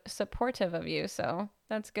supportive of you, so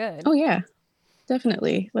that's good. Oh yeah,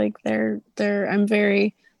 definitely. Like we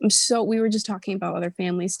were just talking about other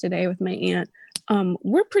families today with my aunt.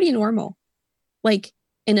 We're pretty normal, like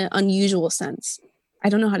in an unusual sense. I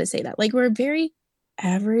don't know how to say that. Like we're a very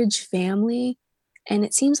average family, and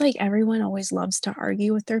it seems like everyone always loves to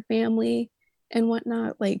argue with their family and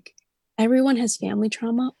whatnot. Like everyone has family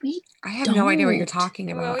trauma. I have no idea what you're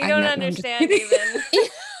talking about. Well, we don't understand even.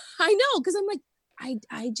 I know, because I'm like,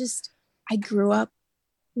 I grew up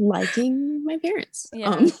liking my parents.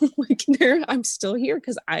 Yeah. Like I'm still here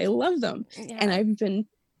because I love them. Yeah. And I've been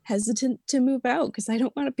hesitant to move out because I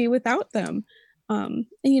don't want to be without them. And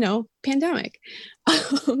pandemic.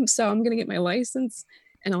 So I'm gonna get my license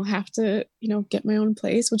and I'll have to, get my own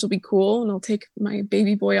place, which will be cool. And I'll take my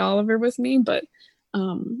baby boy Oliver with me. But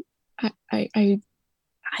I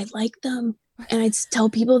like them. And I tell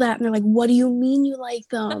people that and they're like, what do you mean you like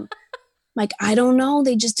them? Like, I don't know.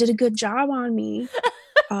 They just did a good job on me.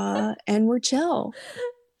 And we're chill.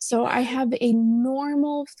 So I have a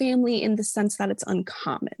normal family in the sense that it's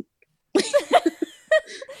uncommon.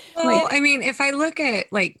 Well, I mean, if I look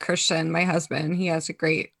at like Christian, my husband, he has a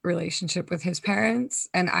great relationship with his parents,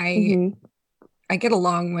 and I get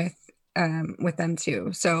along with them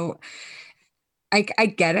too. So I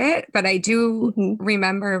get it, but I do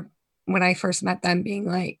remember when I first met them being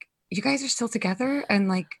like, you guys are still together, and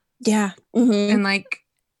like, yeah, and like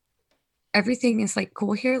everything is like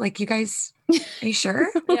cool here. Like, you guys, are you sure?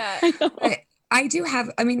 Yeah. I do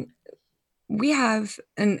have, I mean, we have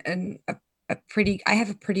I have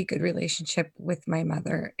a pretty good relationship with my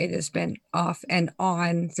mother. It has been off and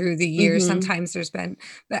on through the years. Sometimes there's been,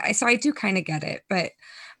 but I do kind of get it. But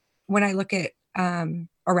when I look at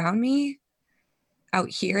around me out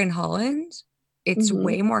here in Holland, it's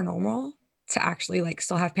way more normal to actually like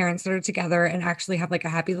still have parents that are together and actually have like a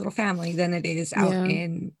happy little family than it is out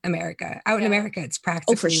in America. In America, it's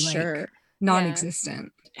practically like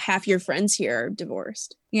non-existent. Half your friends here are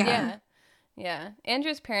divorced. Yeah.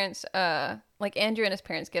 Andrew's parents, like Andrew and his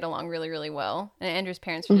parents get along really, really well. And Andrew's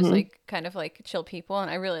parents are just like kind of like chill people,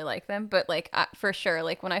 and I really like them. But like for sure,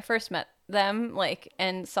 like when I first met them, like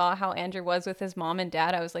and saw how Andrew was with his mom and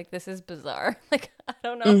dad, I was like, this is bizarre. Like I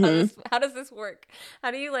don't know how does this work?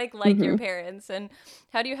 How do you like your parents, and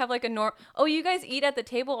how do you have like oh, you guys eat at the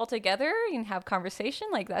table all together and have conversation?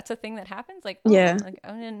 Like that's a thing that happens? Like, oh, like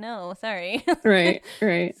I didn't know. Sorry. Right.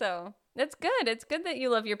 So that's good. It's good that you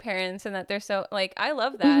love your parents and that they're so like, I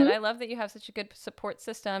love that. I love that you have such a good support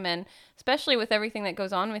system, and especially with everything that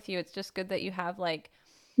goes on with you, it's just good that you have like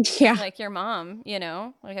your mom,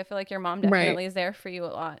 like I feel like your mom definitely is there for you a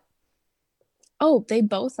lot. Oh, they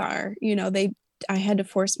both are, I had to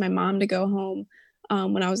force my mom to go home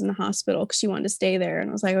when I was in the hospital because she wanted to stay there. And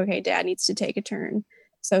I was like, okay, dad needs to take a turn.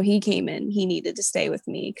 So he came in, he needed to stay with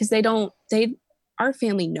me because our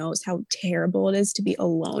family knows how terrible it is to be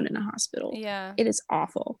alone in a hospital. Yeah. It is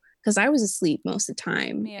awful because I was asleep most of the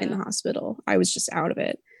time in the hospital. I was just out of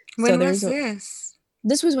it. When was this?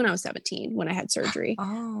 This was when I was 17, when I had surgery.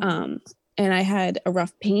 Oh. And I had a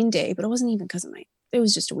rough pain day, but it wasn't even because of it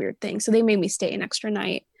was just a weird thing. So they made me stay an extra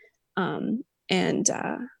night.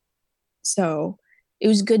 So it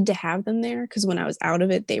was good to have them there because when I was out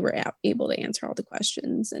of it, they were able to answer all the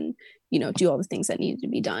questions and, do all the things that needed to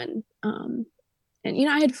be done. And,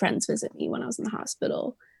 I had friends visit me when I was in the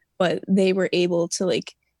hospital, but they were able to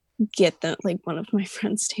like get them. Like one of my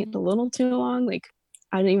friends stayed a little too long. Like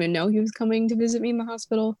I didn't even know he was coming to visit me in the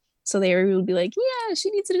hospital. So they were able to be like, yeah,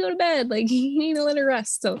 she needs to go to bed. Like you need to let her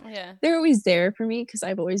rest. So they're always there for me because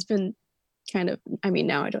I've always been kind of, I mean,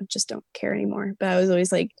 now I don't care anymore, but I was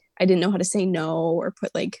always like, I didn't know how to say no or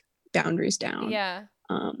put like boundaries down. Yeah.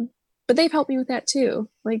 But they've helped me with that too.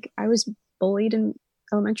 Like I was bullied in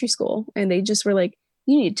elementary school and they just were like,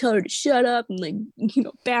 you need to tell her to shut up and like,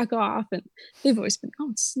 back off. And they've always been, oh,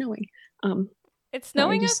 it's snowing. It's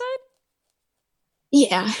snowing outside?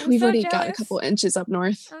 Yeah, we've already got a couple inches up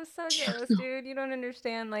north. I'm so jealous, dude. You don't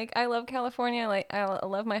understand. Like, I love California. Like, I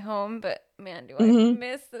love my home, but man, do I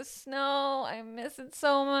miss the snow. I miss it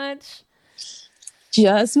so much.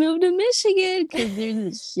 Just moved to Michigan because there's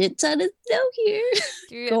a shit ton of snow here.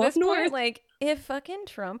 Dude, go at this point, like, if fucking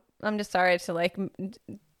Trump, I'm just sorry to like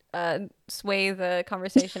sway the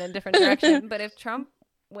conversation in a different direction, but if Trump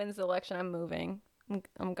wins the election, I'm moving.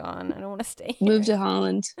 I'm gone. I don't want to stay here. Move to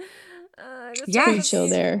Holland. Yeah, chill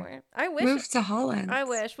there. I wish. Move to Holland. I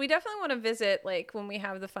wish. We definitely want to visit, like when we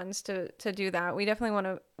have the funds to do that. We definitely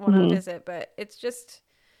want to visit, but it's just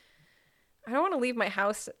I don't want to leave my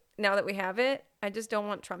house now that we have it. I just don't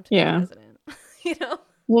want Trump to be president. You know.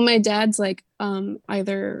 Well, my dad's like,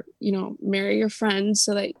 either marry your friend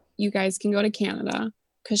so that you guys can go to Canada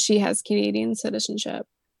because she has Canadian citizenship.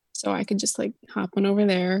 So I could just like hop on over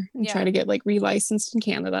there and try to get like relicensed in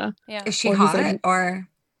Canada. Yeah. Is she hot or?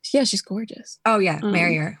 Yeah, she's gorgeous. Oh yeah,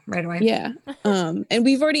 marry her right away. Yeah. And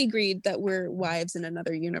we've already agreed that we're wives in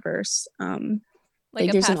another universe.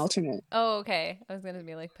 Like there's an alternate. Oh, okay. I was gonna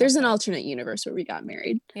be like, there's an alternate universe where we got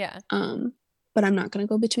married. Yeah. But I'm not gonna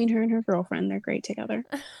go between her and her girlfriend. They're great together.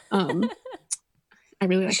 I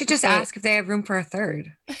really like. I should just ask if they have room for a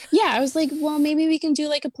third. Yeah, I was like, well, maybe we can do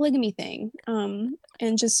like a polygamy thing, and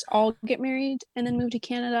just all get married and then move to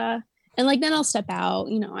Canada, and like then I'll step out.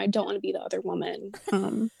 I don't want to be the other woman.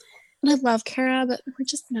 And I love Kara, but we're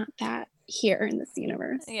just not that here in this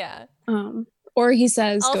universe. Yeah. Or he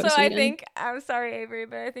says. Also, go to Sweden. I think I'm sorry, Avery,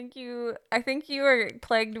 but I think you are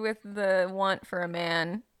plagued with the want for a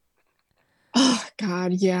man. Oh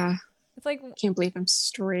God, yeah. It's like, can't believe I'm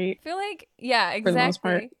straight. I feel like, yeah, exactly. For the most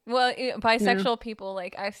part. Well, bisexual people,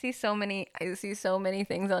 like I see so many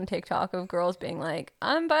things on TikTok of girls being like,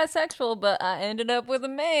 I'm bisexual, but I ended up with a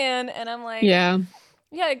man, and I'm like, yeah,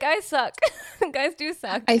 guys suck. Guys do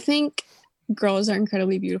suck. I think girls are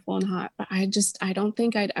incredibly beautiful and hot, but I don't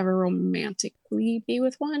think I'd ever romantically be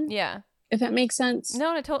with one. Yeah, if that makes sense.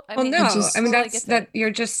 No, I mean, that's that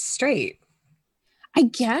you're just straight. I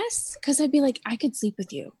guess because I'd be like, I could sleep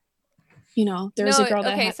with you. There was a girl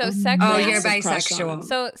that had sexual. Oh, you're bisexual.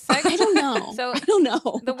 So I don't know. So I don't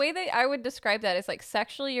know. The way that I would describe that is like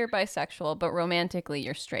sexually you're bisexual, but romantically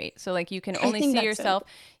you're straight. So like you can only see yourself.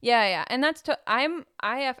 Yeah, and that's I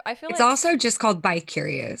feel it's like also just called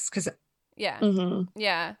bi-curious because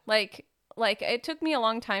yeah, like it took me a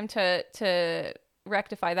long time to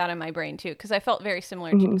rectify that in my brain too, because I felt very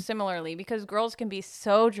similarly because girls can be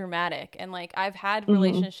so dramatic, and like I've had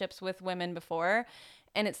relationships with women before.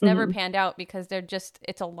 And it's never panned out because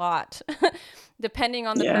it's a lot depending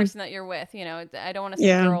on the person that you're with. I don't want to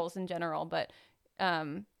say girls in general, but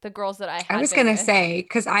the girls that I was going to say,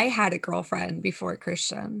 because I had a girlfriend before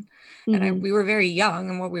Christian and we were very young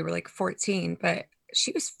and we were like 14, but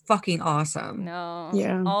she was fucking awesome. No.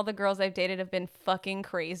 Yeah. All the girls I've dated have been fucking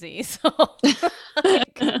crazy. So well,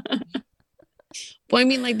 I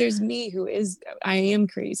mean, like there's me I am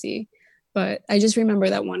crazy. But I just remember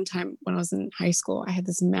that one time when I was in high school, I had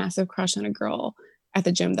this massive crush on a girl at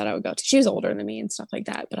the gym that I would go to. She was older than me and stuff like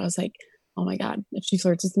that. But I was like, oh my God, if she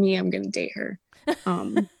flirts with me, I'm going to date her.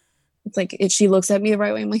 It's like, if she looks at me the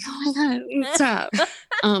right way, I'm like, oh my God, what's up?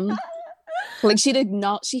 Like she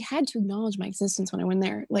had to acknowledge my existence when I went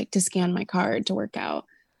there, like to scan my card to work out.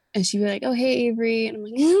 And she'd be like, oh, hey, Avery. And I'm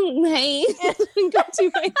like, hey, go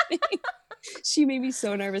do my thing. She made me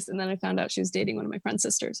so nervous. And then I found out she was dating one of my friend's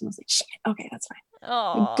sisters. And I was like, shit, okay, that's fine.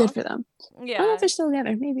 Oh, good for them. Yeah. I don't know if they're still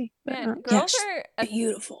together, maybe. But, girls are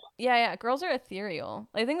beautiful. Yeah. Girls are ethereal.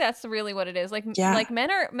 I think that's really what it is. Like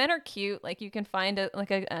men are cute. Like you can find an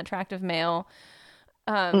attractive male.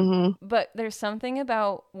 But there's something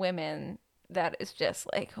about women that is just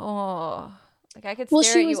like, oh, like I could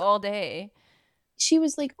stare at you all day. She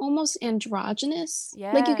was like almost androgynous.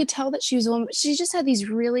 Yeah. Like you could tell that she was a woman. She just had these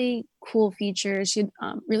really cool features. She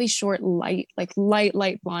had really short, light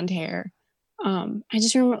blonde hair. I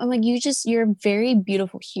just remember, I'm like, you're a very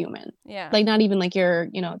beautiful human. Yeah. Like not even like you're,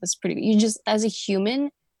 this pretty, you just, as a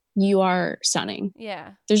human, you are stunning.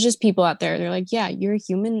 Yeah. There's just people out there. They're like, yeah, you're a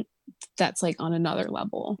human. That's like on another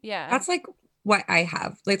level. Yeah. That's like what I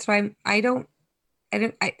have. That's why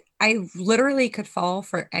I literally could fall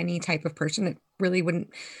for any type of person. It really wouldn't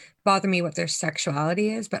bother me what their sexuality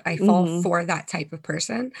is, but I fall for that type of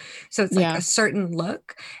person. So it's like a certain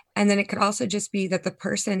look. And then it could also just be that the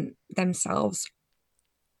person themselves,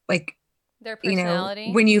 like, their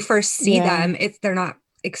personality, when you first see them, they're not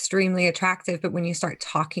extremely attractive, but when you start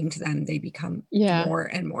talking to them, they become more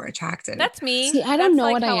and more attractive. That's me. See, I don't know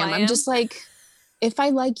what I am. I'm just like, if I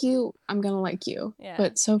like you, I'm gonna like you. Yeah.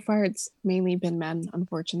 But so far, it's mainly been men,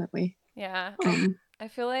 unfortunately. Yeah. I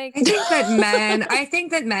feel like I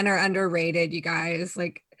think that men are underrated, you guys.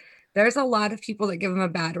 Like, there's a lot of people that give them a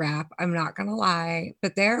bad rap. I'm not gonna lie,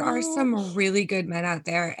 but there are some really good men out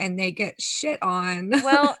there, and they get shit on.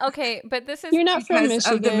 Well, okay, but this is you're not from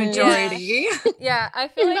Michigan. Of the majority. Yeah, I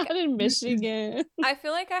feel you're not in Michigan. I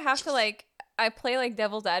feel like I have to I play like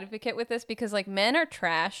devil's advocate with this because like men are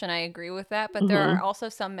trash and I agree with that, but there are also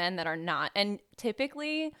some men that are not. And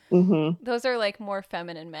typically those are like more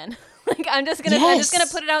feminine men. Like I'm just gonna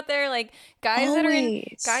put it out there. Like guys that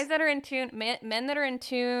are in tune, men that are in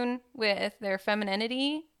tune with their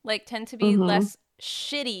femininity like tend to be less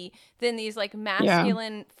shitty than these like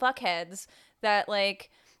masculine fuckheads that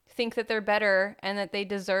like think that they're better and that they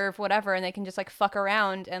deserve whatever and they can just like fuck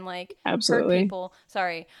around and like hurt people.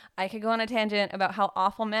 Sorry, I could go on a tangent about how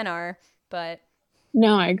awful men are, but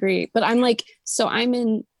no, I agree. But I'm like, so I'm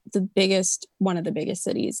in one of the biggest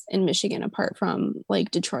cities in Michigan apart from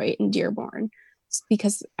like Detroit and Dearborn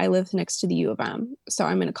because I live next to the U of M, so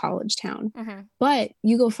I'm in a college town. But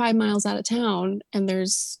you go 5 miles out of town and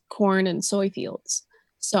there's corn and soy fields,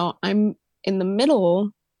 so I'm in the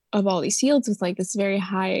middle of all these fields with like this very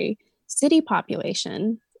high city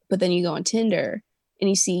population. But then you go on Tinder and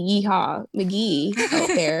you see Yeehaw McGee out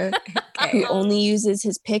there who only uses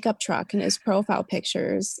his pickup truck in his profile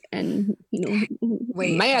pictures and, you know,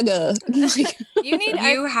 MAGA. Like,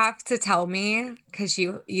 you have to tell me because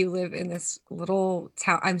you live in this little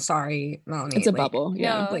town. I'm sorry, Melanie. It's a bubble.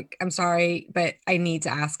 Yeah. Like, I'm sorry, but I need to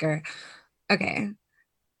ask her. Okay.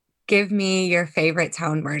 Give me your favorite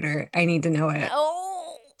town murder. I need to know it.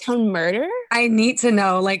 Town murder? I need to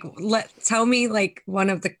know. Like, tell me like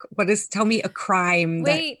tell me a crime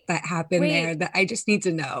that happened there that I just need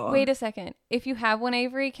to know. Wait a second. If you have one,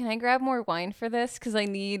 Avery, can I grab more wine for this? Because I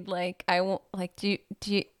need like I won't like. Do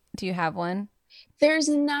you have one? There's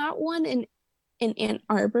not one in Ann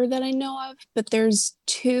Arbor that I know of, but there's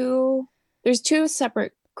two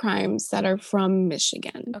separate crimes that are from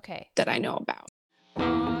Michigan. Okay. That I know about.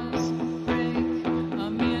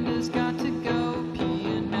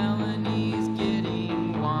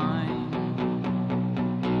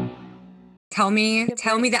 Tell me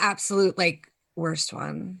the absolute like worst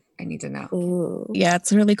one. I need to know. Ooh. Yeah,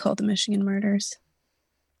 it's really called the Michigan Murders.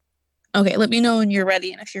 Okay, let me know when you're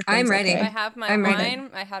ready and if you're. I'm ready. Okay. I have my wine. Ready.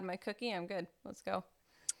 I had my cookie. I'm good. Let's go.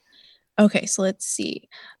 Okay, so let's see.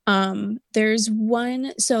 There's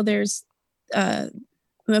one. So there's a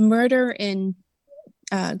murder in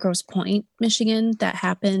Grosse Pointe, Michigan, that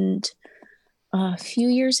happened a few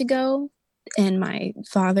years ago, and my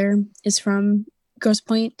father is from Grosse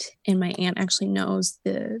Pointe, and my aunt actually knows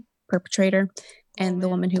the perpetrator and the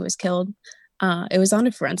woman who was killed. It was on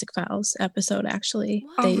a Forensic Files episode, actually.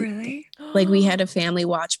 Really? Like, we had a family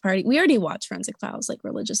watch party. We already watch Forensic Files like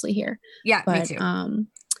religiously here. Yeah, but, me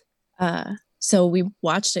too. So we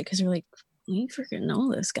watched it because we're like, we freaking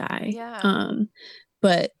know this guy. Yeah.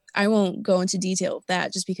 But I won't go into detail of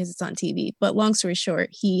that just because it's on TV. But long story short,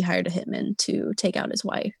 he hired a hitman to take out his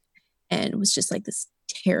wife and was just like this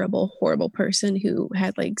terrible, horrible person who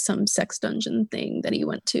had like some sex dungeon thing that he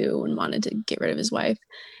went to and wanted to get rid of his wife.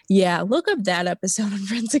 Yeah, look up that episode on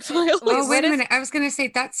Forensic Files. Oh, wait a minute. I was going to say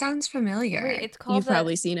that sounds familiar. Wait, it's called. You've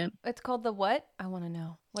probably seen it. It's called the what? I want to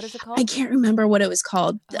know. What is it called? I can't remember what it was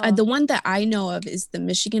called. The one that I know of is the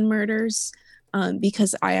Michigan Murders,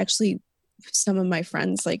 because some of my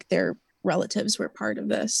friends, like their relatives were part of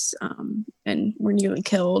this and were nearly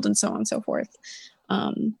killed and so on and so forth.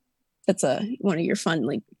 That's one of your fun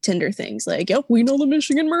like Tinder things, like, yep, we know the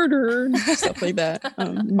Michigan murder, stuff like that.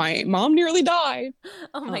 My mom nearly died.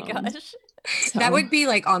 Oh my gosh. So. That would be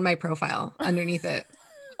like on my profile underneath it.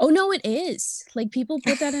 Oh no, it is. Like, people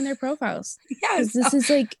put that in their profiles. Yes. This is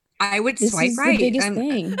like, I would swipe right. The biggest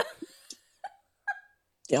thing.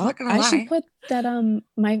 Yeah, I should put that.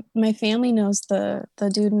 My family knows the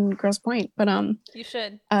dude in Grosse Pointe, but you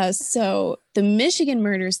should. So the Michigan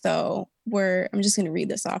Murders, though, I'm just going to read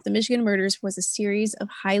this off. The Michigan Murders was a series of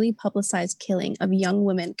highly publicized killing of young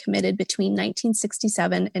women committed between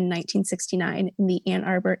 1967 and 1969 in the Ann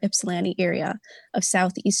Arbor, Ypsilanti area of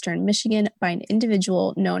southeastern Michigan by an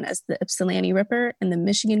individual known as the Ypsilanti Ripper and the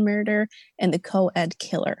Michigan Murder and the Co-Ed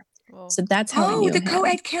Killer. Whoa. So that's how I knew the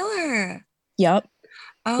Co-Ed Killer. Yep.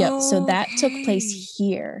 Oh, yep. So that took place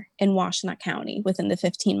here in Washtenaw County within the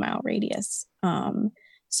 15-mile radius.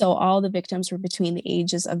 So all the victims were between the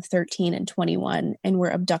ages of 13 and 21 and were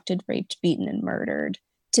abducted, raped, beaten, and murdered,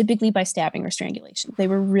 typically by stabbing or strangulation. They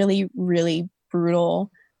were really, really brutal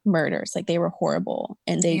murders. Like, they were horrible,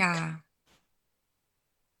 and they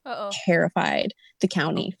terrified the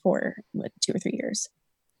county for 2 or 3 years.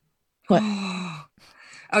 What?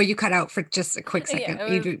 Oh, you cut out for just a quick second. Yeah,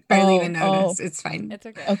 you barely even noticed. It's fine. It's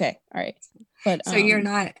okay. Okay. All right. But so you're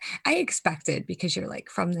not, I expected, because you're like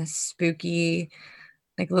from this spooky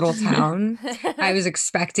like little town, I was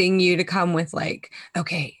expecting you to come with like,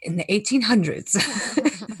 okay, in the 1800s.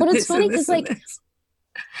 But it's funny because like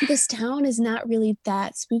this town is not really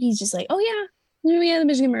that spooky. It's just like, oh yeah, Yeah, the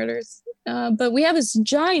Michigan murders. But we have this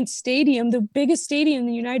giant stadium. The biggest stadium in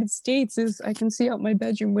the United States is I can see out my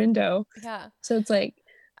bedroom window. Yeah. So it's like,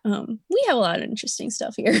 we have a lot of interesting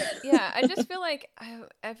stuff here. Yeah, I just feel like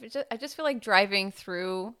I just feel like driving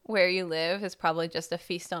through where you live is probably just a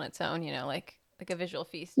feast on its own. You know, like a visual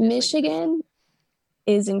feast. Michigan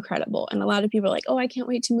is incredible, and a lot of people are like, "Oh, I can't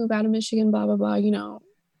wait to move out of Michigan." Blah blah blah. You know,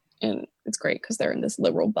 and it's great because they're in this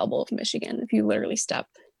liberal bubble of Michigan. If you literally step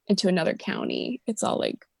into another county, it's all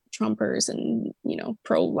like Trumpers and, you know,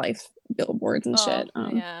 pro-life billboards and shit.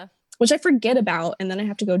 Yeah. Which I forget about, and then I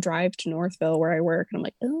have to go drive to Northville where I work, and I'm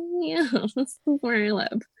like, oh yeah, this is where I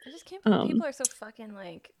live. I just can't believe people are so fucking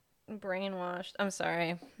like brainwashed. I'm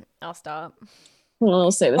sorry. I'll stop. Well,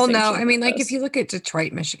 I'll say the same. No, I mean, like if you look at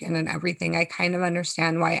Detroit, Michigan, and everything, I kind of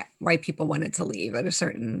understand why people wanted to leave at a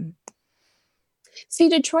certain. See,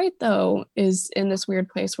 Detroit though is in this weird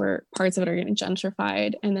place where parts of it are getting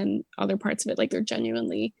gentrified, and then other parts of it, like they're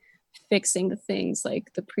genuinely fixing the things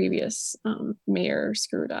like the previous mayor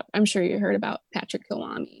screwed up. I'm sure you heard about Patrick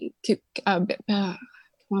Kiwami.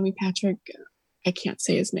 Kiwami Patrick. I can't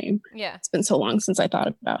say his name. Yeah, it's been so long since I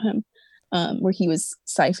thought about him. Where he was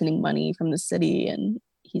siphoning money from the city, and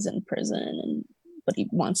he's in prison, but he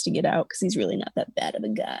wants to get out because he's really not that bad of a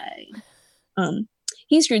guy.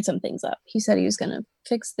 He screwed some things up. He said he was going to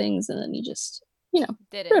fix things, and then he just, you know,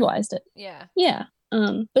 brutalized it. Yeah.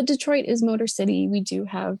 But Detroit is Motor City. We do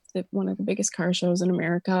have one of the biggest car shows in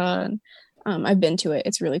America, and I've been to it.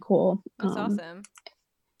 It's really cool. That's awesome.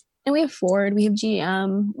 And we have Ford, we have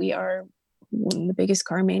GM. We are one of the biggest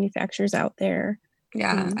car manufacturers out there.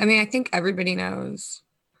 Yeah, I mean, I think everybody knows.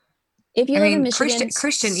 If you live in Michigan,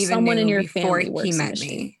 Christian even someone knew in your before family he met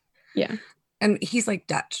Michigan. me. Yeah. And he's like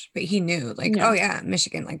Dutch, but he knew, like, oh yeah,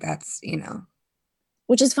 Michigan, like that's, you know.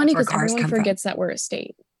 Which is funny because everyone forgets that we're a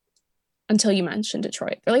state until you mention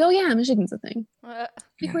Detroit. They're like, oh yeah, Michigan's a thing.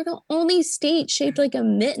 We're the only state shaped like a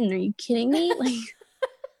mitten. Are you kidding me? Like,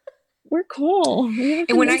 we're cool.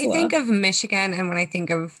 And when I think of Michigan, and when I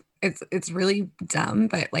think of it's really dumb,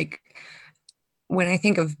 but like when I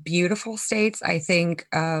think of beautiful states, I think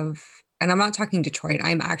of, and I'm not talking Detroit,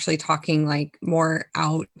 I'm actually talking like more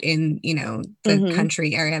out in, you know, the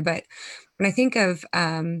country area. But when I think of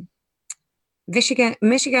Michigan,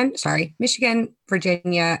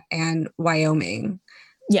 Virginia, and Wyoming.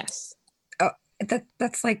 Yes.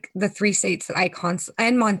 That's like the three states that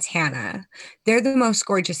and Montana. They're the most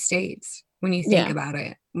gorgeous states when you think about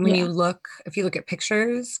it. When you look, if you look at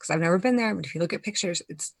pictures, because I've never been there, but if you look at pictures,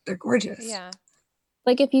 they're gorgeous. Yeah.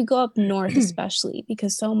 Like if you go up north, especially,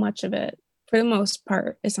 because so much of it, for the most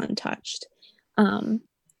part, is untouched. And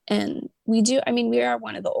we are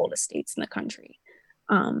one of the oldest states in the country.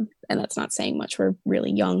 And that's not saying much. We're a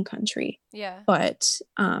really young country. Yeah. But,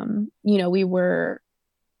 we were,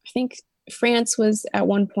 I think France was at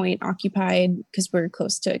one point occupied because we're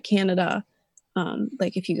close to Canada.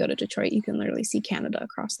 Like if you go to Detroit, you can literally see Canada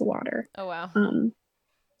across the water. Oh, wow.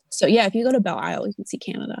 So yeah, if you go to Belle Isle, you can see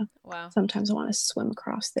Canada. Wow. Sometimes I want to swim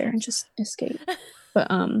across there and just escape.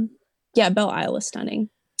 But yeah, Belle Isle is stunning.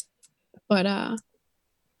 But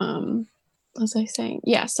what was I saying?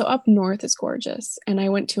 Yeah, so up north is gorgeous. And I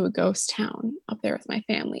went to a ghost town up there with my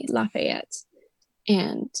family, Lafayette.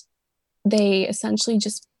 And they essentially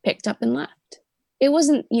just picked up and left. It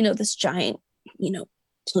wasn't, this giant,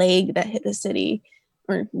 plague that hit the city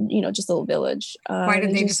or, just a little village. Why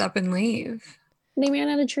did they just up and leave? They ran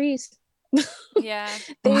out of trees. Yeah.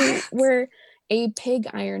 They were a pig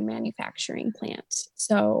iron manufacturing plant.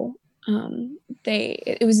 So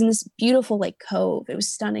it was in this beautiful like cove. It was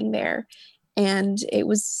stunning there. And it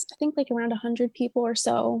was, I think, like around 100 people or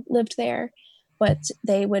so lived there, but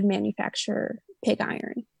they would manufacture pig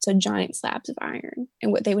iron, so giant slabs of iron.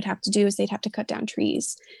 And what they would have to do is they'd have to cut down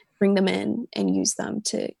trees, bring them in, and use them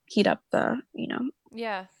to heat up the,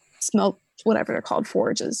 smoke, whatever they're called,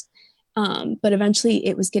 forges. But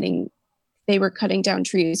eventually they were cutting down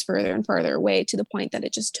trees further and farther away to the point that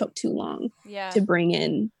it just took too long to bring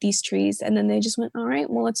in these trees. And then they just went, all right,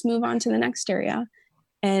 well, let's move on to the next area.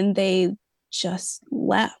 And they just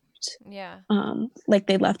left. Yeah. Like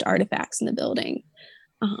they left artifacts in the building.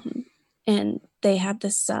 And they had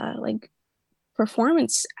this like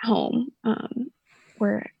performance home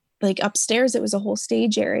where like upstairs it was a whole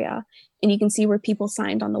stage area, and you can see where people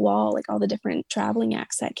signed on the wall, like all the different traveling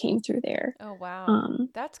acts that came through there. Oh wow.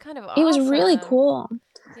 That's kind of awesome. It was really cool.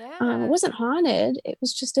 Yeah. It wasn't haunted. It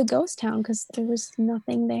was just a ghost town because there was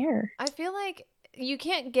nothing there. I feel like you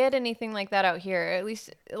can't get anything like that out here, at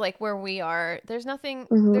least like where we are. There's nothing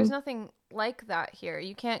like that here.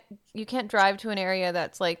 You can't drive to an area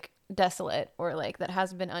that's like desolate or like that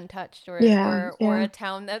hasn't been untouched or a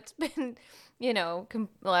town that's been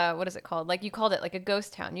what is it called? Like you called it like a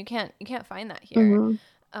ghost town. You can't find that here.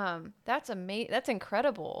 That's amazing. That's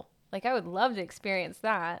incredible. Like I would love to experience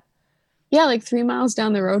that. Yeah, like 3 miles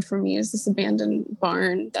down the road from me is this abandoned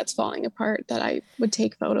barn that's falling apart that I would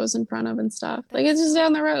take photos in front of and stuff. Like it's just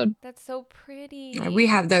down the road. That's so pretty. We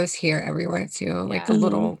have those here everywhere too. Like the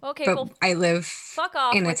little. Okay, but well, I live. Fuck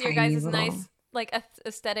off in with your guys' little... nice like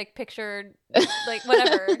aesthetic picture, like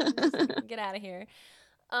whatever. Just get out of here.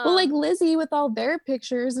 Well, like Lizzie with all their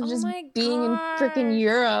pictures of just being in freaking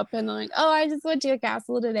Europe and like, oh, I just went to a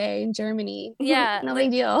castle today in Germany. Yeah, no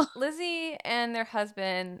big deal. Lizzie and their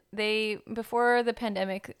husband, before the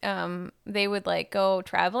pandemic, they would like go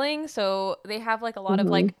traveling, so they have like a lot of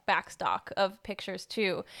like backstock of pictures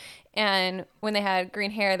too. And when they had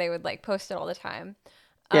green hair, they would like post it all the time.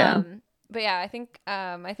 Yeah. But yeah, I think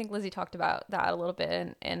Lizzie talked about that a little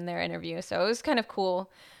bit in their interview, so it was kind of cool.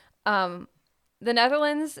 The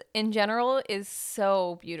Netherlands in general is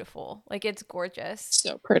so beautiful. Like it's gorgeous.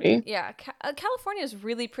 So pretty. Yeah. California is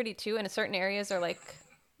really pretty too. And certain areas are like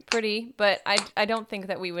pretty, but I don't think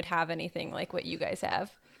that we would have anything like what you guys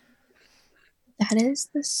have. That is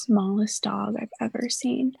the smallest dog I've ever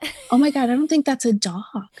seen. Oh my God. I don't think that's a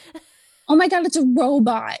dog. Oh my God. It's a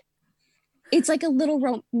robot. It's like a little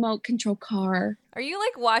remote control car. Are you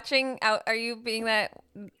like watching out? Are you being that?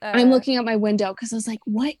 I'm looking out my window because I was like,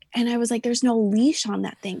 what? And I was like, there's no leash on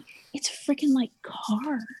that thing. It's a freaking like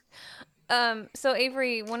car. So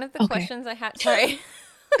Avery, one of the questions I had, sorry.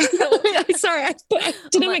 Sorry. I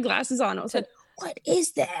didn't have my glasses on. I was like, what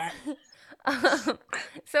is that?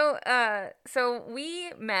 So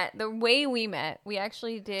we met, the way we met, we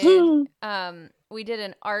actually did, we did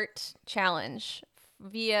an art challenge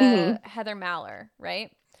via Heather Maller,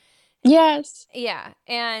 right? Yes. Yeah.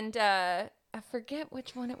 And I forget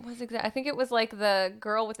which one it was exactly. I think it was like the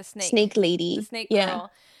girl with the snake. Snake lady. The snake girl.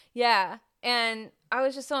 Yeah. And I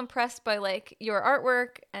was just so impressed by like your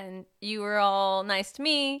artwork, and you were all nice to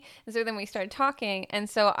me. And so then we started talking. And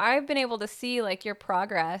so I've been able to see like your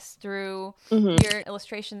progress through your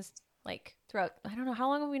illustrations, like throughout, I don't know, how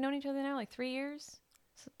long have we known each other now? Like 3 years?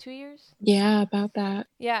 2 years? Yeah, about that.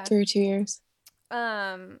 Yeah. 3 or 2 years.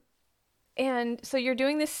 And so you're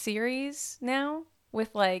doing this series now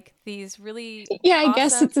with like these really I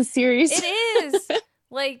guess it's a series. It is.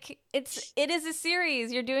 Like it is a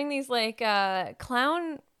series. You're doing these like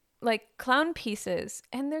clown pieces,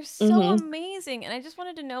 and they're so amazing. And I just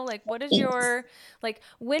wanted to know, like, what is your, like,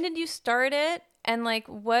 when did you start it, and like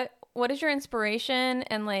what is your inspiration,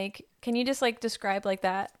 and like can you just like describe like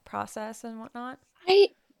that process and whatnot?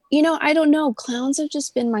 I don't know. Clowns have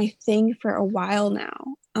just been my thing for a while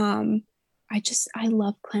now. I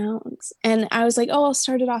love clowns. And I was like, oh, I'll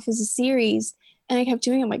start it off as a series. And I kept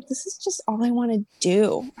doing it. I'm like, this is just all I want to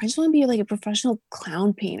do. I just want to be like a professional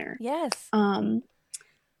clown painter. Yes.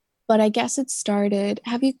 But I guess it started.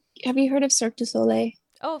 Have you heard of Cirque du Soleil?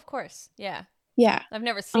 Oh, of course. Yeah. Yeah. I've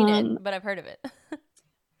never seen it, but I've heard of it.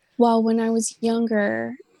 Well, when I was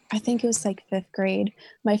younger, I think it was like 5th grade,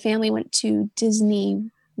 my family went to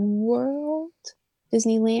Disneyland.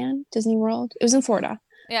 Disney World. It was in Florida.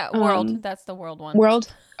 Yeah, World. That's the World one.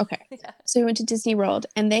 World? Okay. Yeah. So we went to Disney World,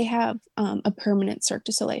 and they have a permanent Cirque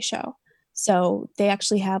du Soleil show. So they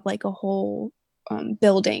actually have like a whole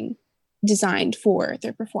building designed for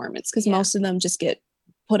their performance, because most of them just get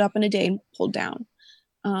put up in a day and pulled down.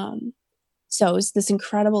 So it was this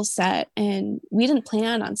incredible set, and we didn't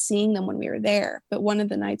plan on seeing them when we were there. But one of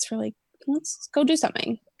the nights we're like, let's go do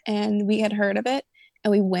something. And we had heard of it,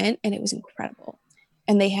 and we went, and it was incredible.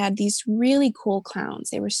 And they had these really cool clowns.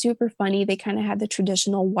 They were super funny. They kind of had the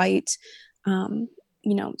traditional white,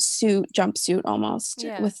 jumpsuit almost,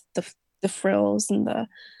 with the frills, and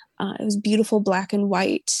it was beautiful black and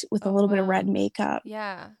white with a little bit of red makeup.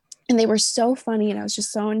 Yeah. And they were so funny, and I was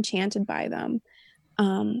just so enchanted by them.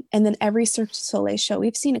 And then every Cirque du Soleil show,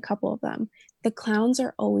 we've seen a couple of them. The clowns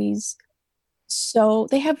are always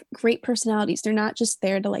they have great personalities. They're not just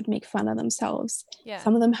there to like make fun of themselves. Yeah.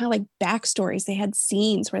 Some of them had like backstories. They had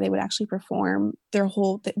scenes where they would actually perform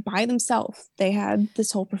by themselves. They had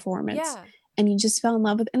this whole performance. Yeah. And you just fell in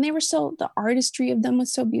love with, and the artistry of them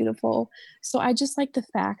was so beautiful. So I just like the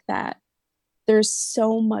fact that there's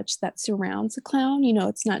so much that surrounds a clown.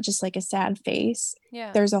 It's not just like a sad face.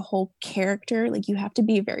 Yeah. There's a whole character. Like you have to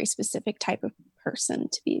be a very specific type of person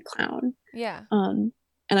to be a clown. Yeah.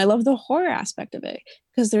 And I love the horror aspect of it,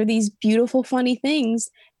 because they're these beautiful, funny things.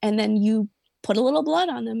 And then you put a little blood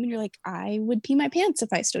on them, and you're like, I would pee my pants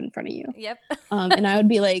if I stood in front of you. Yep. And I would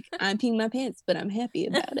be like, I'm peeing my pants, but I'm happy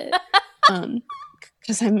about it.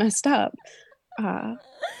 Because I messed up.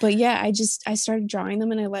 But yeah, I started drawing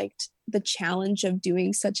them, and I liked the challenge of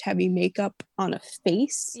doing such heavy makeup on a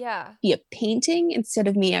face Yeah. be a painting instead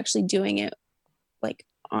of me actually doing it like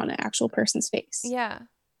on an actual person's face. Yeah.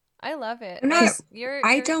 I love it.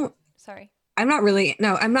 Sorry. I'm not really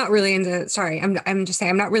into, sorry, I'm just saying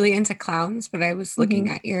I'm not really into clowns, but I was looking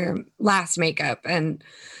at your last makeup and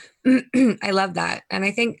I love that. And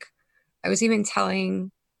I think I was even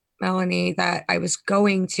telling Melanie that I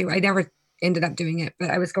never ended up doing it,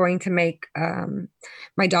 but I was going to make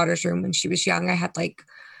my daughter's room when she was young. I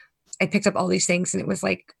picked up all these things and it was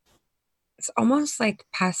like, it's almost like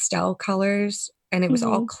pastel colors and it was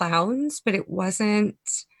all clowns, but it wasn't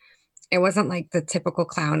like the typical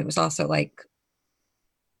clown. It was also like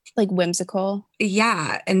whimsical.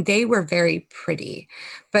 Yeah. And they were very pretty,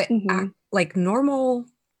 but like normal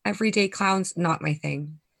everyday clowns, not my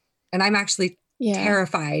thing. And I'm actually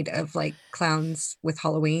terrified of like clowns with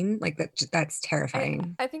Halloween. Like that's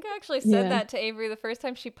terrifying. I think I actually said that to Avery the first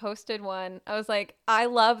time she posted one. I was like, I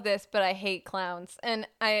love this, but I hate clowns. And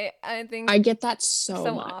I think I get that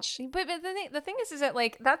so much. Often. But the thing is that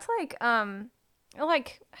like, that's like I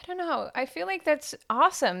don't know. I feel like that's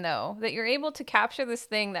awesome though, that you're able to capture this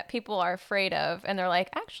thing that people are afraid of. And they're like,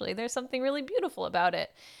 actually, there's something really beautiful about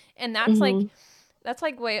it. And that's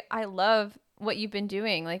like what I love what you've been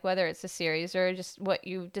doing, like whether it's a series or just what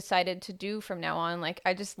you've decided to do from now on. Like,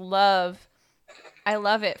 I love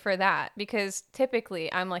it for that, because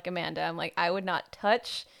typically I'm like Amanda. I'm like, I would not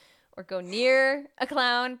touch or go near a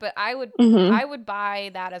clown, but I would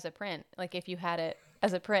buy that as a print. Like if you had it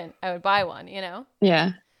as a print, I would buy one, you know?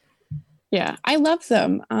 Yeah. Yeah. I love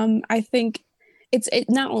them. I think it's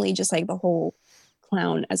not only just like the whole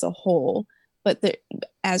clown as a whole, but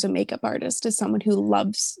as a makeup artist, as someone who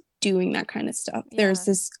loves doing that kind of stuff, there's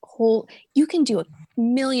this whole, you can do a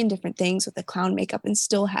million different things with the clown makeup and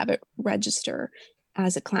still have it register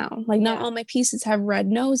as a clown. Like not all my pieces have red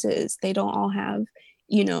noses. They don't all have,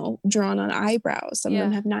 drawn on eyebrows. Some of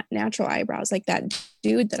them have not natural eyebrows, like that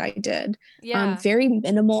dude that I did. Very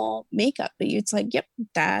minimal makeup, but it's like, yep,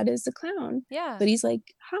 that is the clown. Yeah. But he's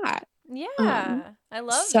like hot. Yeah. I love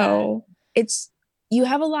that. So you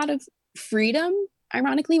have a lot of freedom,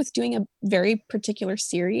 ironically, with doing a very particular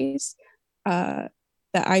series that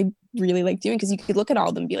I really like doing, because you could look at all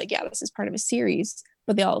of them and be like, yeah, this is part of a series,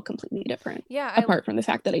 but they all look completely different. Yeah. Apart from the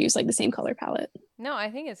fact that I use like the same color palette. No,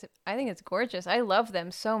 I think it's gorgeous. I love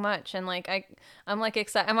them so much. And like I'm like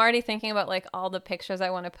excited. I'm already thinking about like all the pictures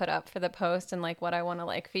I want to put up for the post and like what I want to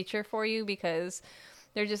like feature for you, because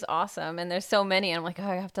they're just awesome. And there's so many. And I'm like, oh,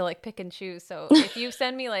 I have to like pick and choose. So if you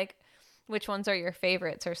send me like which ones are your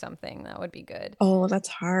favorites or something, that would be good. Oh, that's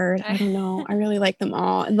hard. I don't know. I really like them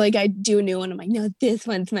all. And like I do a new one, I'm like, no, this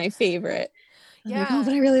one's my favorite. I'm like, oh,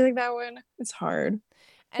 but I really like that one. It's hard.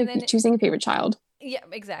 And like then choosing a favorite child. Yeah,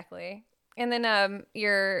 exactly. And then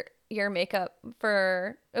your makeup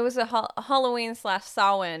for, it was a Halloween /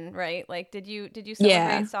 Samhain, right? Like did you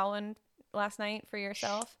celebrate Samhain last night for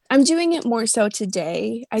yourself? I'm doing it more so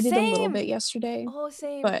today. I did a little bit yesterday. Oh,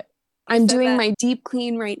 same. But I'm doing my deep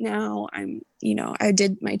clean right now. I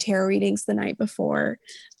did my tarot readings the night before,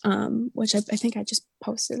 which I think I just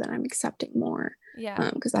posted that I'm accepting more. Yeah.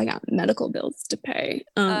 Because I got medical bills to pay.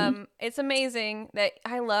 It's amazing that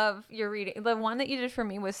I love your reading. The one that you did for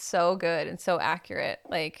me was so good and so accurate.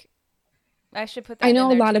 Like, I should put that I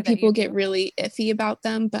know in there a lot of people get really iffy about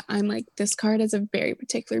them, but I'm like, this card has a very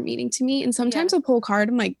particular meaning to me. And sometimes I'll pull a card,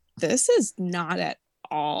 I'm like, this is not at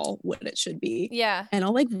all what it should be. Yeah. And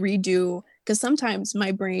I'll like redo, because sometimes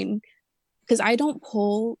my brain, because I don't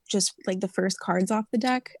pull just like the first cards off the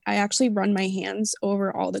deck. I actually run my hands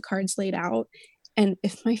over all the cards laid out. And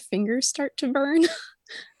if my fingers start to burn,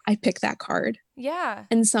 I pick that card. Yeah.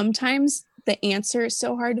 And sometimes the answer is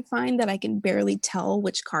so hard to find that I can barely tell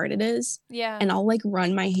which card it is. Yeah. And I'll like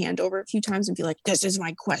run my hand over a few times and be like, this is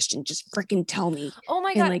my question. Just freaking tell me. Oh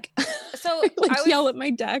my God. And like, so I yell at my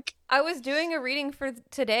deck. I was doing a reading for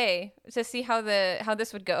today to see how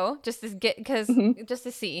this would go, just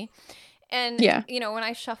to see. And when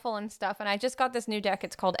I shuffle and stuff, and I just got this new deck,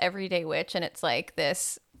 it's called Everyday Witch, and it's like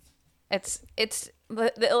this, it's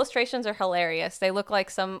the illustrations are hilarious. They look like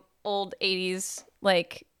some old 80s,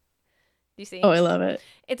 like, do you see? Oh, I love it.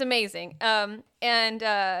 It's amazing. And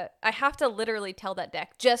I have to literally tell that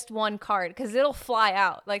deck just one card, because it'll fly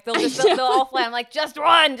out. Like they'll all fly. I'm like, just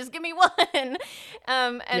one, just give me one.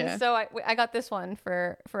 So I got this one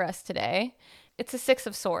for us today. It's a 6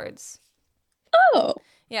 of Swords. Oh.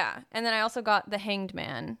 Yeah. And then I also got the Hanged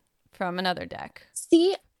Man from another deck.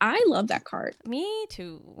 See, I love that card. Me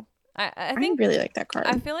too. I really like that card.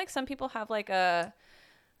 I feel like some people have like a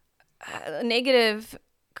negative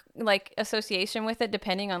like association with it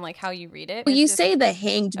depending on like how you read it. Well, you say the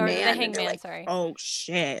Hanged Man. The Hanged Man, like, sorry. Oh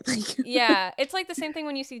shit. Yeah, it's like the same thing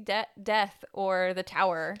when you see Death or the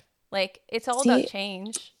Tower. Like it's all about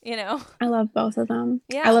change, you know. I love both of them.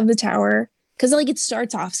 Yeah, I love the Tower because like it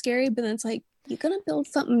starts off scary, but then it's like you're gonna build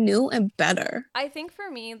something new and better. I think for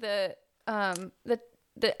me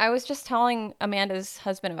I was just telling Amanda's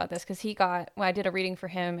husband about this because I did a reading for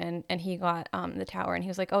him and he got the Tower, and he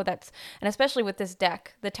was like, oh, and especially with this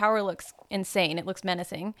deck, the Tower looks insane. It looks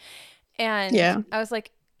menacing. And yeah. I was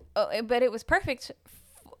like, oh, but it was perfect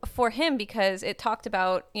for him because it talked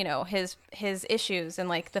about, you know, his issues and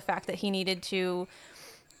like the fact that he needed to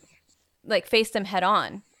like face them head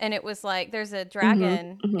on. And it was like, there's a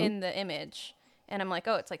dragon in the image. And I'm like,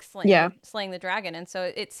 oh, it's like slaying the dragon. And so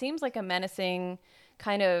it seems like a menacing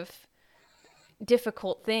kind of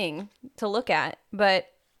difficult thing to look at. But,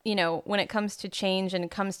 you know, when it comes to change and it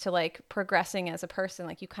comes to like progressing as a person,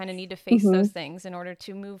 like you kind of need to face those things in order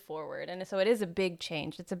to move forward. And so it is a big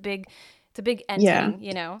change. It's a big ending,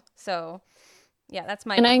 you know? So yeah, that's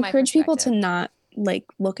my, and I encourage people to not like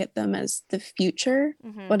look at them as the future,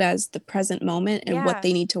 but as the present moment and what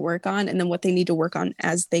they need to work on, and then what they need to work on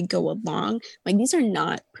as they go along. Like these are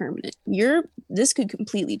not permanent. This could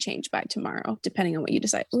completely change by tomorrow, depending on what you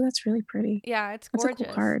decide. Oh, that's really pretty. Yeah, it's gorgeous. That's a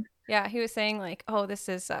cool card. Yeah, he was saying like, oh, this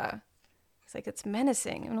is it's like it's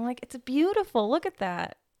menacing, and I'm like, it's beautiful. Look at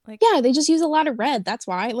that. Like, yeah, they just use a lot of red. That's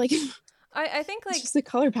why. Like, I think like it's just the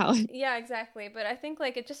color palette. Yeah, exactly. But I think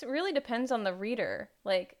like it just really depends on the reader,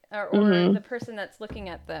 like or the person that's looking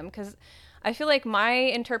at them, because I feel like my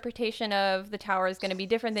interpretation of the Tower is going to be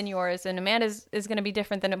different than yours, and Amanda's is going to be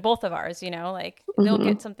different than both of ours. You know, like they'll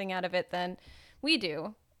get something out of it than we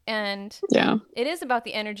do. And it is about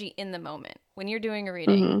the energy in the moment when you're doing a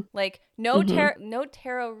reading. Like no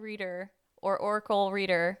tarot reader or oracle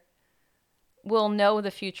reader will know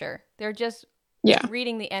the future. They're just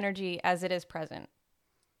reading the energy as it is present.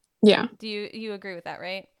 Yeah. Do you agree with that,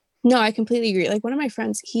 right? No, I completely agree. Like one of my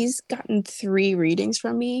friends, he's gotten 3 readings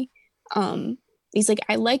from me. He's like,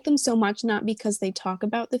 I like them so much, not because they talk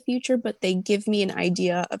about the future, but they give me an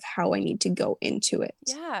idea of how I need to go into it.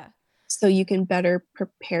 Yeah. So you can better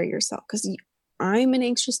prepare yourself. Because I'm an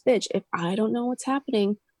anxious bitch. If I don't know what's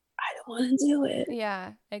happening, I don't want to do it.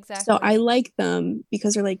 Yeah, exactly. So I like them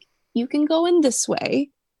because they're like, you can go in this way.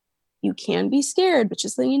 You can be scared, but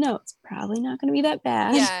just letting you know, it's probably not going to be that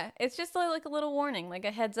bad. Yeah, it's just like a little warning, like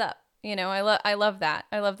a heads up. You know, I love that.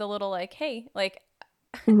 I love the little like, hey, like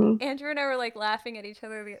Andrew and I were like laughing at each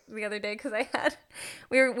other the other day because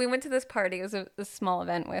we went to this party. It was a small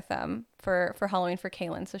event with for Halloween for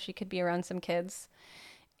Kaylin, so she could be around some kids.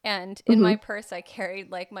 And in my purse, I carried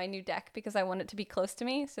like my new deck because I want it to be close to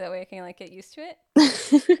me so that way I can like get used to it.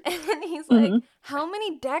 And he's like, how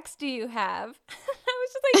many decks do you have? I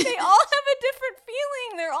was just like, they all have a different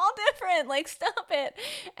feeling. They're all different. Like, stop it.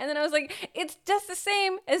 And then I was like, it's just the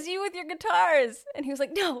same as you with your guitars. And he was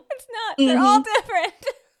like, no, it's not. They're all different.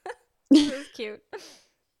 It was cute.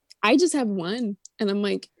 I just have one. And I'm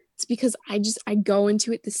like, it's because I go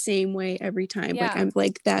into it the same way every time. Yeah. Like, I'm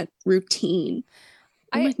like that routine.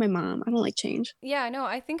 I'm like my mom. I don't like change. Yeah, no,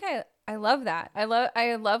 I think I love that. I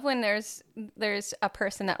love when there's a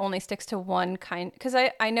person that only sticks to one kind, because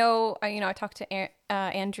I know I talked to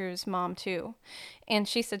Andrew's mom too, and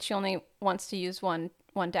she said she only wants to use one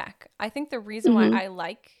deck. I think the reason why I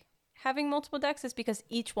like having multiple decks is because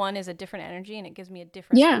each one is a different energy and it gives me a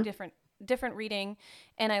different reading,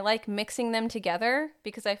 and I like mixing them together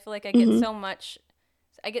because I feel like I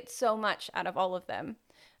get so much out of all of them.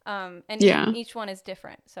 And each one is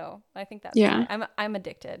different, so I think that's why I'm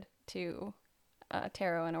addicted to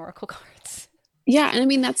tarot and oracle cards. Yeah, and I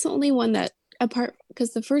mean that's the only one that apart,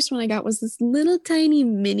 because the first one I got was this little tiny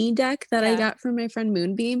mini deck that I got from my friend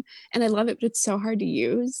Moonbeam, and I love it, but it's so hard to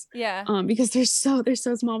use. Yeah. Because they're so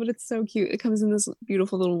small, but it's so cute. It comes in this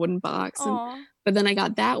beautiful little wooden box. But then I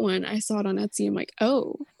got that one. I saw it on Etsy. I'm like,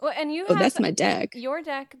 oh, well, and that's my deck. Your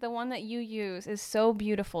deck, the one that you use, is so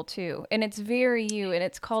beautiful too, and it's very you. And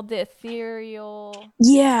it's called the Ethereal.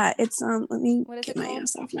 Yeah, it's let me get my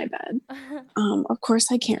ass off my bed. Of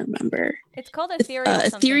course I can't remember. It's called Ethereal.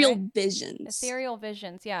 Ethereal right? Visions. Ethereal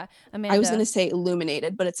Visions. Yeah, Amanda. I was gonna say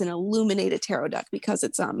Illuminated, but it's an illuminated tarot deck because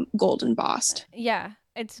it's gold embossed. Yeah,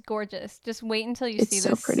 it's gorgeous. Just wait until you see this.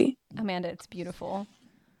 It's so pretty, Amanda. It's beautiful.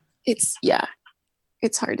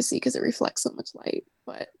 It's hard to see because it reflects so much light,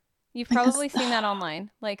 but you've probably seen that online.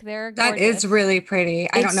 Like they're gorgeous. That is really pretty.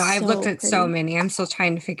 I don't know. I've looked at so many. I'm still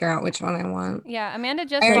trying to figure out which one I want. Yeah, Amanda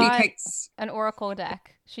just got an oracle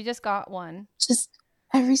deck. She just got one. Just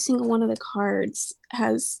every single one of the cards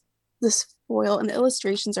has this foil, and the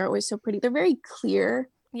illustrations are always so pretty. They're very clear.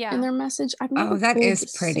 Yeah. in their message. I've never that pulled is the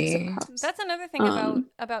Six of pretty. Cups. That's another thing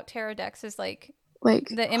about tarot decks is like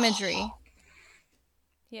the imagery.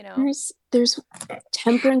 You know, there's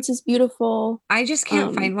Temperance is beautiful. I just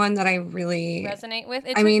can't find one that I really resonate with.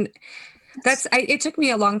 It took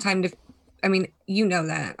me a long time to, I mean, you know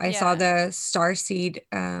that. I saw the Starseed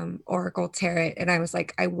Oracle Tarot and I was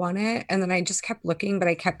like, I want it. And then I just kept looking, but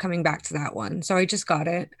I kept coming back to that one. So I just got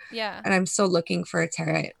it. Yeah. And I'm still looking for a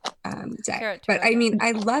tarot deck. But I mean,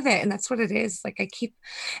 I love it. And that's what it is. Like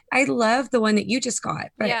I love the one that you just got.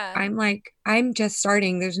 But I'm like, I'm just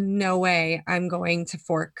starting. There's no way I'm going to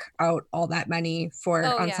fork out all that money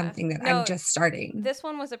on something that I'm just starting. This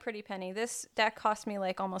one was a pretty penny. This deck cost me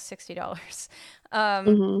like almost $60.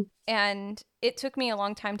 And it took me a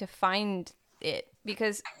long time to find it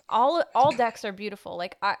because all decks are beautiful.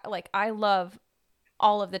 I love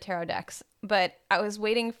all of the tarot decks, but I was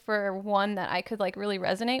waiting for one that I could like really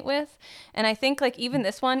resonate with. And I think like even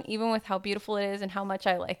this one, even with how beautiful it is and how much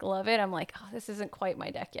I like love it, I'm like, oh, this isn't quite my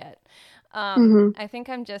deck yet. I think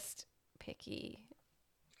I'm just picky.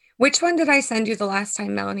 Which one did I send you the last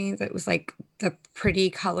time, Melanie? That was like the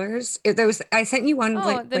pretty colors. I sent you one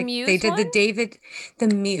the Muse they did one? the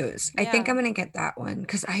Muse. Yeah. I think I'm gonna get that one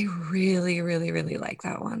because I really, really, really like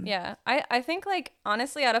that one. Yeah, I think like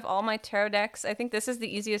honestly, out of all my tarot decks, I think this is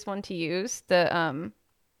the easiest one to use. The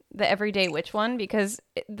Everyday Witch one, because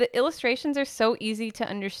the illustrations are so easy to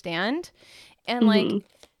understand, and like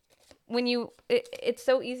when it's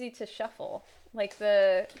so easy to shuffle. Like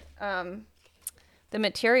the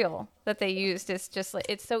material that they used is just like,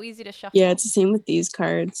 it's so easy to shuffle. Yeah, it's the same with these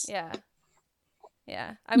cards. Yeah.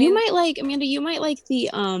 I mean, you might like, Amanda,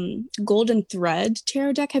 the Golden Thread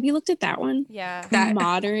tarot deck. Have you looked at that one? Yeah. That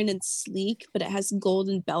modern and sleek, but it has gold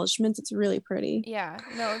embellishments. It's really pretty. Yeah.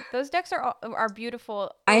 No, those decks are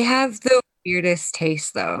beautiful. I have the weirdest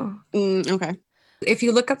taste though. Okay. If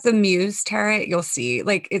you look up the Muse tarot, you'll see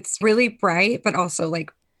like it's really bright, but also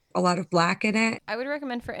like a lot of black in it. I would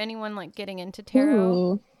recommend for anyone like getting into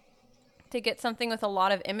tarot to get something with a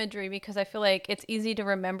lot of imagery, because I feel like it's easy to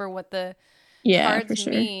remember what the cards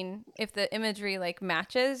mean if the imagery like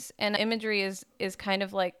matches, and imagery is kind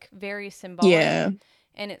of like very symbolic,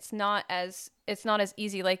 and it's not as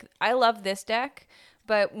easy. Like I love this deck,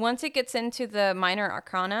 but once it gets into the minor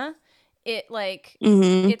arcana, it like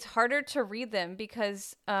it's harder to read them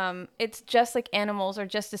because it's just like animals or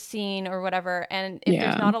just a scene or whatever, and if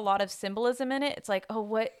there's not a lot of symbolism in it, it's like, oh,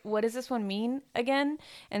 what does this one mean again?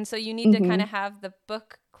 And so you need to kind of have the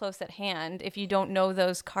book close at hand if you don't know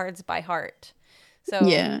those cards by heart. So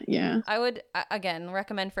I would again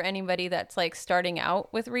recommend for anybody that's like starting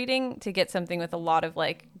out with reading to get something with a lot of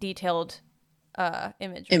like detailed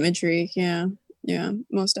imagery. Yeah,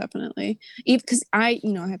 most definitely. Because I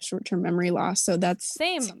have short-term memory loss, so that's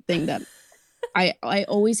something that I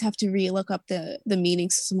always have to re-look up the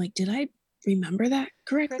meanings. So I'm like, did I remember that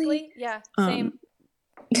correctly? Yeah, same.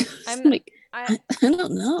 I'm like, I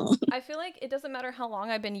don't know. I feel like it doesn't matter how long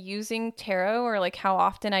I've been using tarot or like how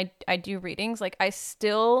often I do readings. Like I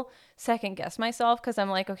still second guess myself because I'm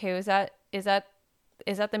like, okay, is that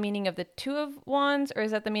the meaning of the 2 of Wands or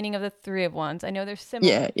is that the meaning of the 3 of Wands? I know they're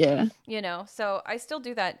similar. Yeah. So I still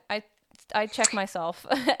do that. I check myself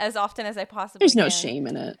as often as I possibly There's no can. shame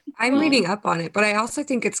in it. I'm reading up on it, but I also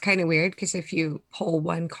think it's kind of weird because if you pull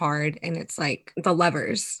one card and it's like the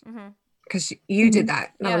Lovers, because you did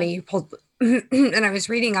that, Melanie, you pulled, and I was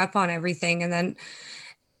reading up on everything, and then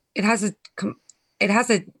it has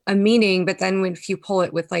a meaning, but then if you pull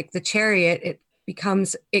it with like the Chariot, it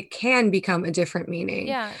can become a different meaning.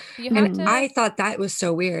 Yeah. I thought that was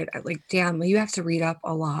so weird. Like, damn, you have to read up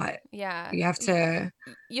a lot. Yeah. You have to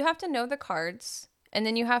know the cards. And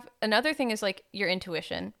then you have another thing is like your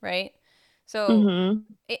intuition, right? So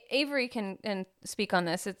Avery can speak on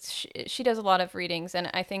this. She does a lot of readings, and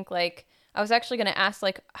I think like I was actually going to ask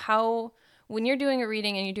like how, when you're doing a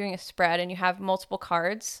reading and you're doing a spread and you have multiple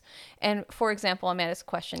cards, and for example, Amanda's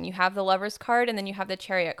question, you have the Lover's card and then you have the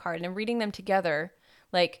Chariot card, and reading them together,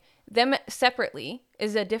 like them separately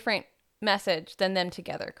is a different message than them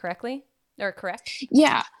together, correct?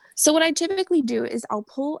 Yeah. So what I typically do is I'll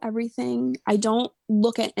pull everything. I don't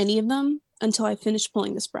look at any of them until I finish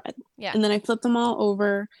pulling the spread. Yeah. And then I flip them all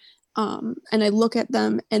over and I look at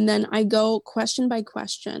them, and then I go question by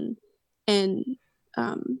question. And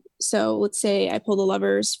so let's say I pull the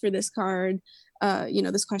Lovers for this card,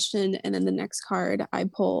 this question, and then the next card I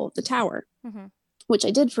pull the Tower, which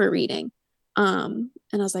I did for a reading. And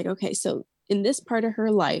I was like, okay, so in this part of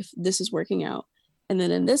her life, this is working out. And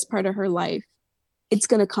then in this part of her life, it's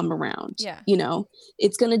going to come around. Yeah.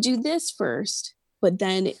 It's going to do this first, but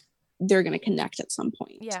then they're going to connect at some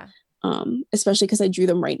point. Yeah. especially because I drew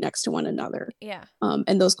them right next to one another. Yeah.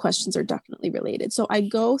 And those questions are definitely related. So I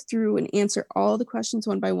go through and answer all the questions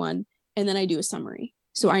one by one, and then I do a summary.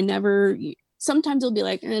 So I never, sometimes it'll be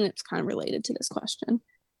like, and it's kind of related to this question.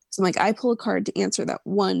 So I'm like, I pull a card to answer that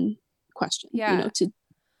one question,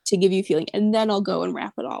 to give you a feeling, and then I'll go and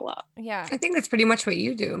wrap it all up. Yeah. I think that's pretty much what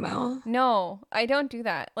you do, Mel. No, I don't do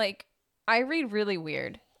that. Like, I read really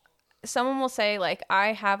weird. Someone will say, like,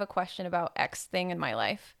 I have a question about X thing in my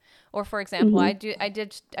life. Or for example, I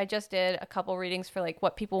just did a couple readings for like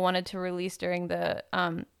what people wanted to release during the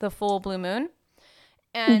full blue moon.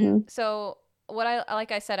 And so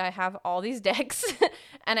like I said, I have all these decks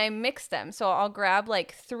and I mix them. So I'll grab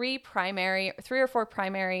like 3 or 4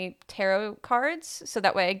 primary tarot cards. So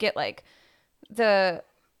that way I get like I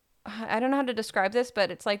don't know how to describe this,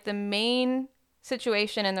 but it's like the main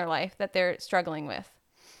situation in their life that they're struggling with,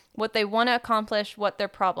 what they want to accomplish, what their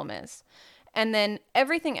problem is. And then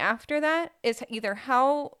everything after that is either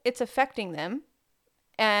how it's affecting them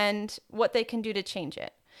and what they can do to change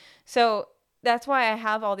it. So that's why I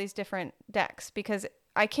have all these different decks, because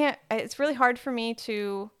it's really hard for me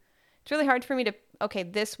to, okay,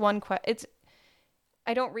 this one,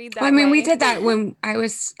 I don't read that. Well, I mean, way. we did that when I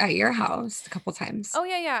was at your house a couple times. Oh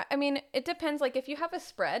yeah. I mean, it depends. Like if you have a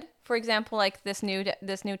spread, for example, like this new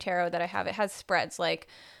tarot that I have, it has spreads like,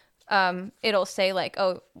 it'll say like,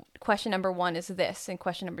 oh, question number 1 is this and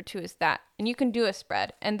question number 2 is that, and you can do a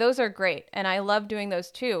spread, and those are great, and I love doing those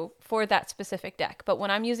too for that specific deck. But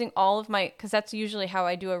when I'm using all of my, because that's usually how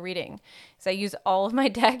I do a reading, is I use all of my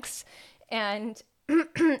decks, and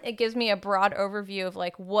it gives me a broad overview of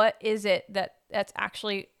like what is it that's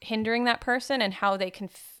actually hindering that person and how they can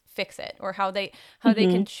fix it, or how they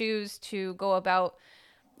can choose to go about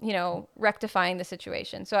rectifying the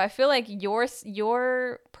situation. So I feel like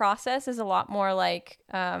your process is a lot more like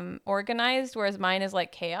organized, whereas mine is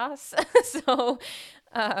like chaos. So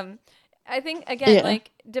I think again, like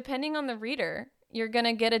depending on the reader, you're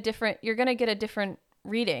gonna get a different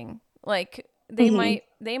reading. Like you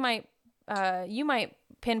might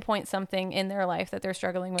pinpoint something in their life that they're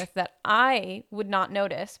struggling with that I would not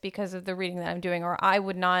notice because of the reading that I'm doing, or I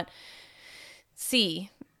would not see,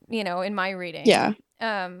 in my reading. Yeah.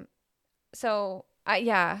 So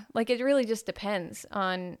like it really just depends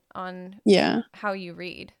on how you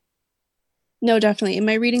read. No, definitely. And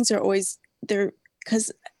my readings are always there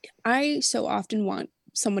because I so often want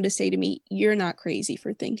someone to say to me, you're not crazy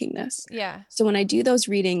for thinking this. Yeah. So when I do those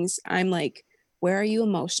readings, I'm like, where are you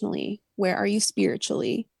emotionally? Where are you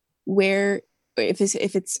spiritually? Where, if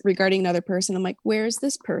it's regarding another person, I'm like, where is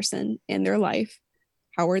this person in their life?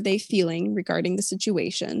 How are they feeling regarding the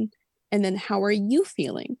situation? And then how are you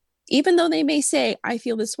feeling? Even though they may say, I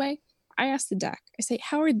feel this way, I ask the deck. I say,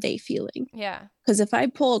 how are they feeling? Yeah. Because if I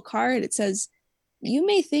pull a card, it says, you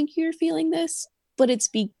may think you're feeling this, but it's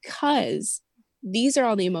because these are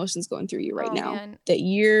all the emotions going through you right now that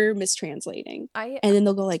you're mistranslating. And then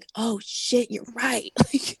they'll go like, oh shit, you're right.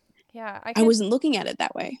 Yeah. I wasn't looking at it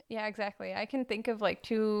that way. Yeah, exactly. I can think of like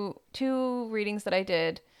two readings that I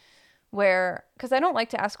did where, because I don't like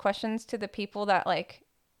to ask questions to the people that like,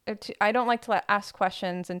 I don't like to ask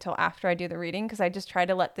questions until after I do the reading, because I just try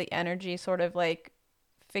to let the energy sort of like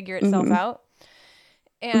figure itself out.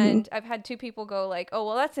 And I've had 2 people go like, oh,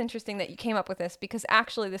 well, that's interesting that you came up with this, because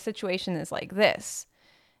actually the situation is like this.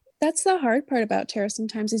 That's the hard part about tarot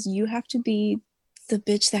sometimes, is you have to be the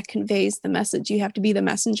bitch that conveys the message. You have to be the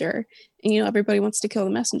messenger. And, everybody wants to kill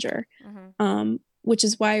the messenger. Which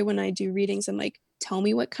is why when I do readings, I'm like, tell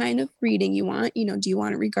me what kind of reading you want. Do you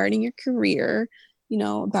want it regarding your career?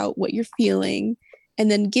 About what you're feeling, and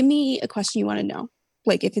then give me a question you want to know.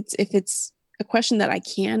 Like if it's a question that I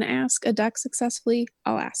can ask a deck successfully,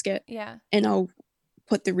 I'll ask it. Yeah. And I'll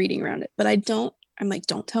put the reading around it. But I'm like,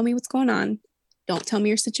 don't tell me what's going on. Don't tell me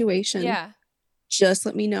your situation. Yeah. Just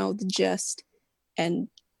let me know the gist. And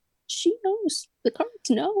she knows. The cards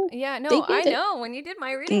know. Yeah, no, I know. When you did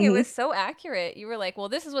my reading, it was so accurate. You were like, well,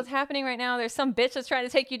 this is what's happening right now. There's some bitch that's trying to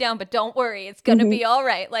take you down, but don't worry. It's going to be all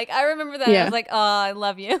right. Like, I remember that. I was like, oh, I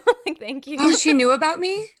love you. Like, thank you. Oh, she knew about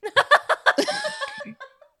me?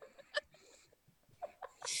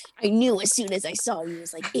 I knew as soon as I saw you. I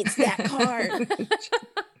was like, it's that card.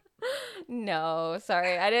 No,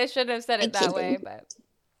 sorry. I shouldn't have said it that way,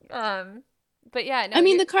 but yeah, no, I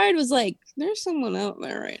mean, the card was like, there's someone out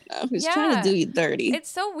there right now who's trying to do you dirty. It's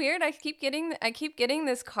so weird. I keep getting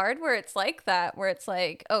this card where it's like that, where it's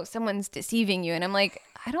like, oh, someone's deceiving you. And I'm like,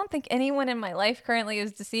 I don't think anyone in my life currently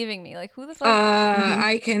is deceiving me. Like, who the fuck?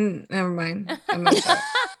 Never mind. I'm not sure.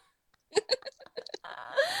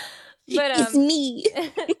 But it's me.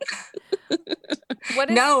 What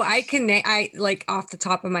is? No, I can. I like off the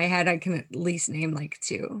top of my head, I can at least name like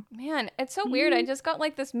 2. Man, it's so weird. I just got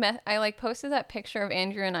like this I like posted that picture of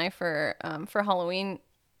Andrew and I for Halloween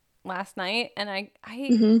last night, and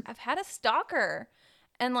I've had a stalker,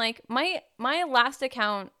 and like my last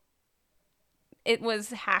account, it was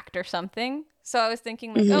hacked or something. So I was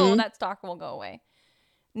thinking like, oh, well, that stalker will go away.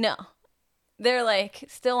 No, they're like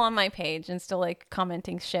still on my page and still like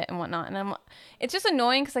commenting shit and whatnot, and it's just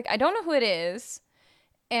annoying because like I don't know who it is,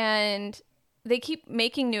 and they keep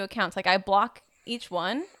making new accounts. Like I block each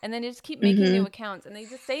one, and then they just keep making new accounts, and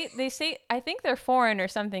they say I think they're foreign or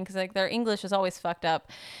something because like their English is always fucked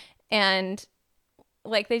up, and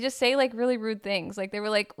like they just say like really rude things. Like they were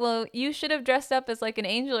like, well, you should have dressed up as like an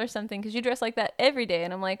angel or something because you dress like that every day,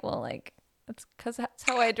 and I'm like, well, like that's because that's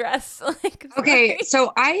how I dress. Like, okay,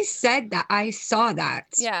 so I said that I saw that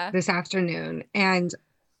this afternoon, and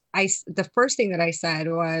the first thing that I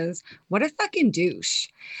said was, what a fucking douche.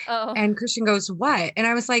 Oh. And Christian goes, what? And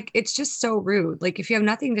I was like, it's just so rude. Like, if you have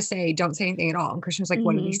nothing to say, don't say anything at all. And Christian was like,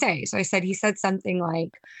 what did he say? So I said, he said something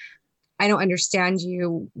like, I don't understand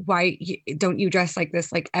you. Why don't you dress like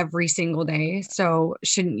this like every single day? So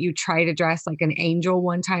shouldn't you try to dress like an angel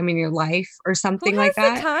one time in your life or something like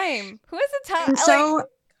that? Who has the time? And so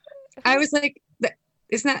I was like,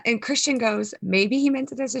 isn't that? And Christian goes, maybe he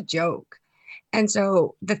meant it as a joke. And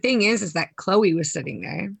so the thing is that Chloe was sitting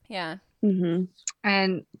there. Yeah.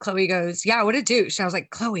 And Chloe goes, yeah, what a douche. And I was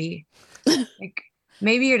like, Chloe, like,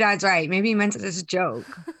 maybe your dad's right. Maybe he meant it as a joke.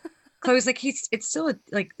 Chloe's like, it's still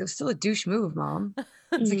a douche move, Mom.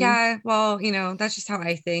 It's like, yeah, well, you know, that's just how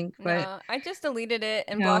I think. But no, I just deleted it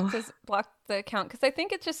and blocked the account because I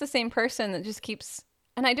think it's just the same person that just keeps,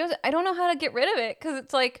 and I don't know how to get rid of it because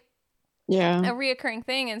it's like a reoccurring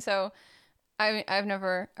thing. And so I've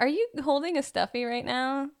never. Are you holding a stuffy right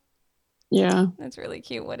now? Yeah. That's really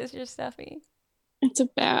cute. What is your stuffy? It's a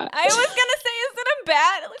bat. I was gonna say, is it a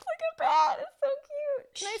bat? It looks like a bat. It's so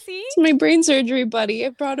cute. Can I see? It's my brain surgery buddy. I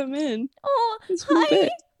brought him in. Oh, hi.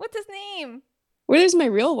 What's his name? Where's my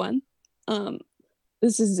real one?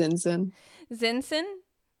 This is Zinzin. Zinzin?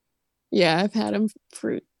 Yeah, I've had him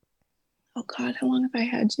for, oh God, how long have I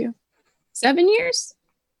had you? 7 years?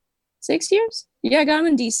 6 years? Yeah, I got him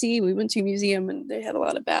in DC. We went to a museum and they had a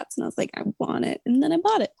lot of bats, and I was like, I want it, and then I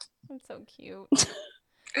bought it. That's so cute.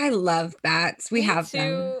 I love bats. We have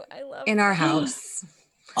them in our house.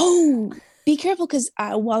 Oh, be careful, because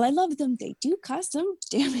while I love them, they do cause some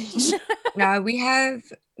damage. No,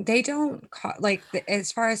 they don't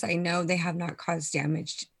as far as I know, they have not caused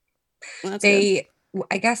damage. Well,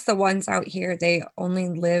 I guess the ones out here, they only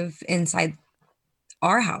live inside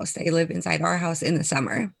our house. They live inside our house in the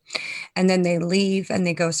summer, and then they leave and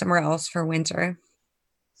they go somewhere else for winter.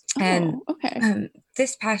 And okay.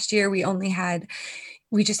 This past year, we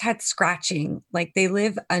just had scratching. Like, they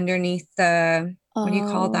live underneath the, what do you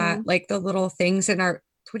call that? Like the little things in what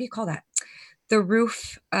do you call that? The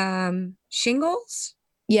roof, shingles?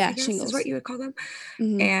 Yeah, shingles is what you would call them.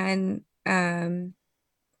 And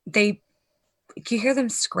you hear them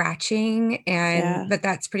scratching, but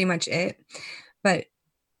that's pretty much it. But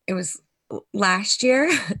it was last year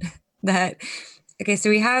that, okay, so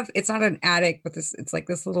it's not an attic, but it's like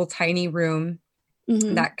this little tiny room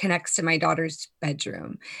that connects to my daughter's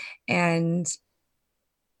bedroom. And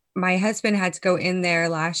my husband had to go in there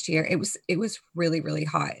last year. It was really, really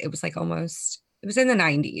hot. It was like it was in the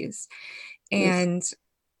 90s. And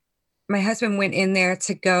my husband went in there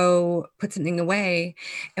to go put something away.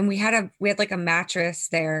 And we had like a mattress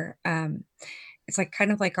there. It's like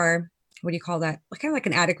kind of like our, what do you call that? Kind of like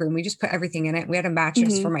an attic room. We just put everything in it. We had a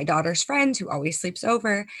mattress for my daughter's friend who always sleeps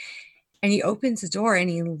over. And he opens the door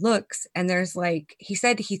and he looks, and there's like, he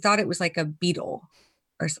said he thought it was like a beetle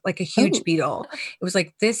or like a huge beetle. It was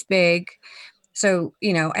like this big. So,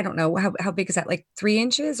 you know, I don't know how big is that? Like 3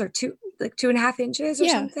 inches or 2.5 inches or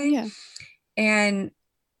something. Yeah. And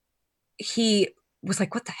he was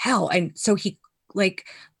like, what the hell? And so he like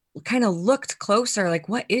kind of looked closer, like,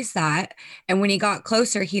 what is that? And when he got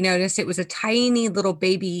closer, he noticed it was a tiny little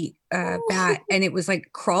baby bat, and it was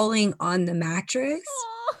like crawling on the mattress.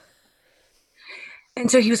 And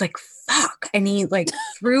so he was like, fuck. And he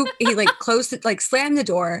closed it, like slammed the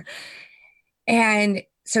door. And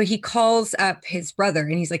so he calls up his brother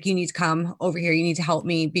and he's like, you need to come over here. You need to help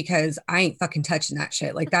me because I ain't fucking touching that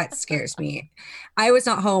shit. Like, that scares me. I was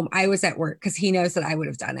not home. I was at work because he knows that I would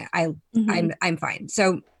have done it. I'm fine.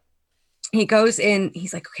 So he goes in,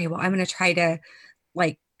 he's like, okay, well, I'm going to try to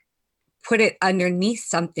like put it underneath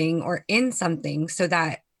something or in something so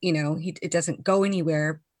that, you know, it doesn't go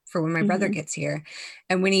anywhere for when my brother gets here.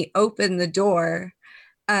 And when he opened the door,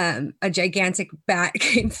 a gigantic bat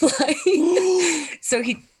came flying. So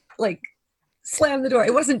he like slammed the door.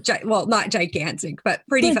 It wasn't not gigantic, but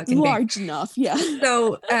pretty like fucking large big. enough. Yeah.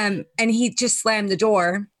 So and he just slammed the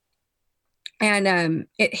door, and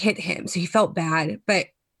it hit him. So he felt bad. But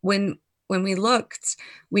when we looked,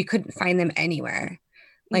 we couldn't find them anywhere.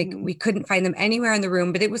 Like we couldn't find them anywhere in the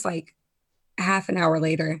room. But it was like half an hour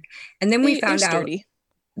later, and then we found out.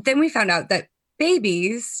 Then we found out that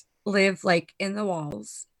babies live like in the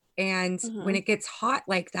walls, and when it gets hot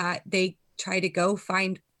like that, they try to go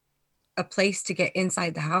find a place to get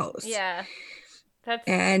inside the house. Yeah, that's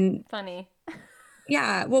funny.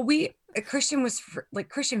 Yeah, well,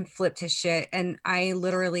 Christian flipped his shit, and I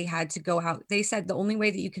literally had to go out. They said the only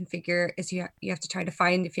way that you can figure is you have to try to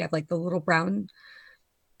find if you have like the little brown,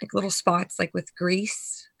 like little spots like with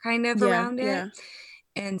grease kind of around it. Yeah.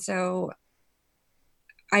 And so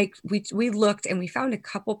we looked and we found a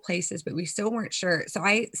couple places, but we still weren't sure. So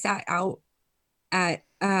I sat out at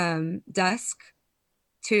dusk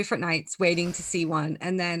 2 different nights waiting to see one,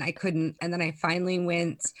 and then I couldn't, and then I finally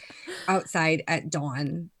went outside at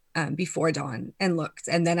dawn, before dawn, and looked,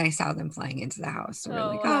 and then I saw them flying into the house. So we're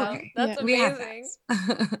like, oh, okay, that's amazing.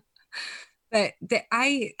 But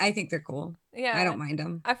I think they're cool. Yeah, I don't mind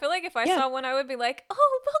them. I feel like if I saw one, I would be like,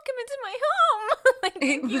 oh, welcome into my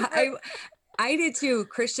home. I did too.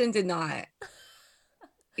 Christian did not.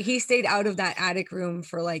 He stayed out of that attic room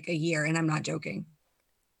for like a year, and I'm not joking.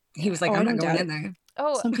 He was like, I'm not going in there.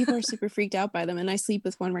 Oh, some people are super freaked out by them, and I sleep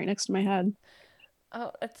with one right next to my head.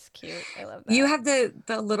 Oh, that's cute. I love that. You have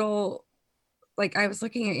the little, like, I was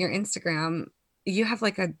looking at your Instagram. You have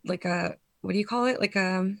like a what do you call it? Like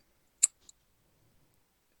a,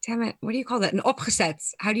 damn it, what do you call that? An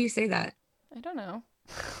oprecet. How do you say that? I don't know.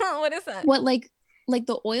 What is that? What, like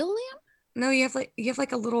the oil lamp? No, you have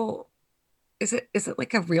like a little. Is it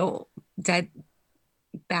like a real dead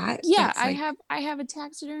bat? Yeah, I have a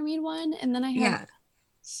taxidermied one, and then I have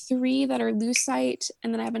 3 that are lucite,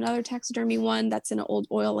 and then I have another taxidermy one that's an old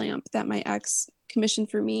oil lamp that my ex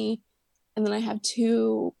commissioned for me, and then I have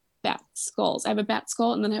 2 bat skulls. I have a bat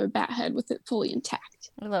skull, and then I have a bat head with it fully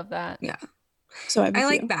intact. I love that. Yeah. So I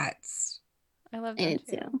like bats. I love them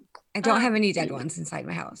too. I don't have any dead ones inside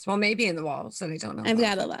my house. Well, maybe in the walls that I don't know. I've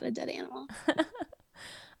got a lot of dead animals.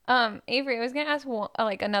 Avery, I was gonna ask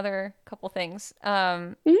like another couple things,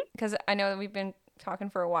 because I know that we've been talking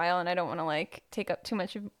for a while, and I don't want to like take up too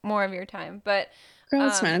much more of your time. But girl,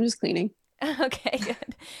 it's fine. I'm just cleaning. Okay,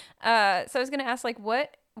 good. So I was gonna ask, like,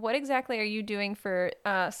 what exactly are you doing for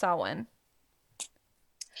Samhain?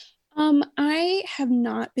 I have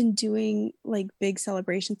not been doing like big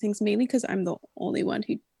celebration things, mainly because I'm the only one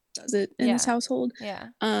who does it in this household. Yeah.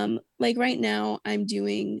 Like right now I'm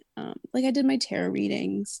doing like I did my tarot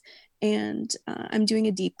readings, and I'm doing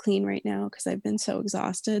a deep clean right now because I've been so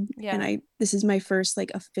exhausted. Yeah. And this is my first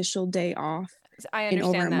like official day off in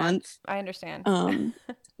over a month. I understand.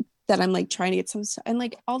 That I'm like trying to get some stuff, and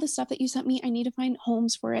like all the stuff that you sent me, I need to find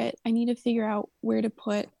homes for it. I need to figure out where to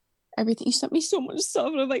put everything. You sent me so much stuff,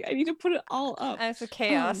 and I'm like, I need to put it all up. It's a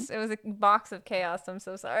chaos. It was a box of chaos. I'm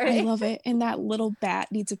so sorry. I love it. And that little bat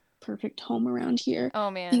needs a perfect home around here. Oh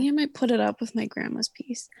man. I think I might put it up with my grandma's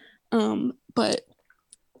piece. But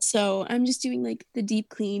so I'm just doing like the deep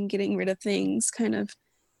clean, getting rid of things, kind of,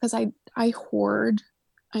 because I hoard.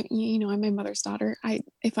 I'm my mother's daughter.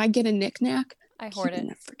 If I get a knickknack, I hoard it.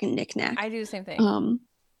 A freaking knickknack. I do the same thing. God,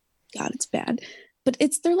 it's bad, but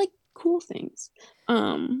they're like cool things.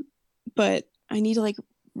 But I need to like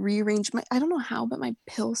rearrange I don't know how, but my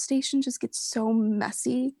pill station just gets so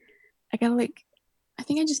messy. I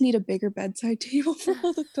think I just need a bigger bedside table for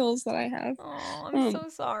all the pills that I have. Oh, I'm so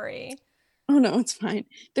sorry. Oh no, it's fine.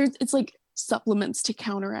 It's like supplements to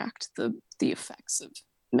counteract the effects of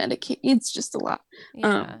medication. It's just a lot.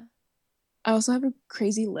 Yeah. I also have a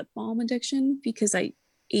crazy lip balm addiction because I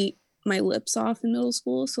ate my lips off in middle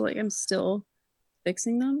school, so like I'm still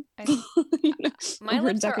fixing them. My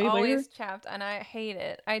lips are always chapped, and I hate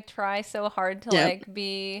it. I try so hard to like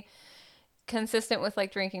be consistent with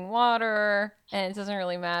like drinking water, and it doesn't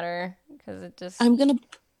really matter because it just. I'm gonna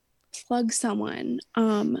plug someone.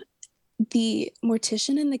 The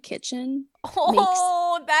Mortician in the Kitchen.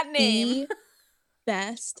 Oh, that name! The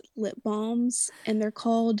best lip balms, and they're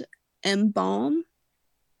called Embalm.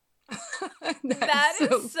 That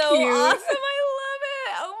is so cute. Awesome. I love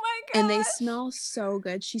it. Oh my god. And they smell so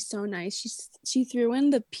good. She's so nice. She threw in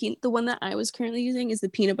the one that I was currently using is the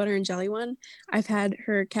peanut butter and jelly one. I've had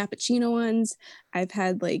her cappuccino ones. I've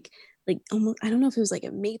had like almost, I don't know if it was like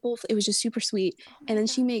a maple. It was just super sweet. And then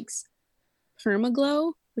she makes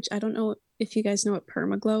Permaglow, which I don't know if you guys know what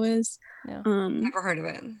Permaglow is. No. Never heard of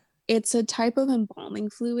it. It's a type of embalming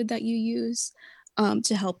fluid that you use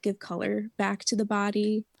to help give color back to the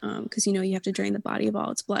body, because you have to drain the body of all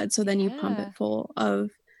its blood. So then you pump it full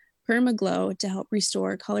of Permaglow to help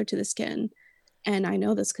restore color to the skin. And I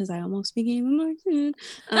know this because I almost became a Martian.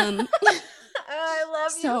 I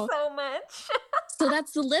love you so much. So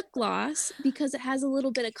that's the lip gloss because it has a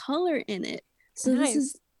little bit of color in it. So This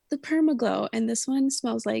is the Permaglow, and this one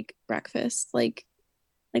smells like breakfast, like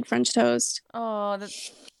French toast. That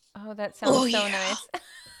sounds so nice.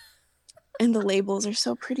 And the labels are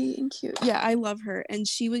so pretty and cute. Yeah, I love her. And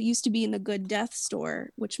she used to be in the Good Death store,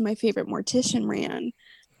 which my favorite mortician ran.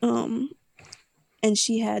 And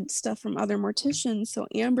she had stuff from other morticians. So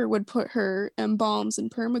Amber would put her embalms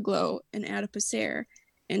and Permaglow and Adipocere.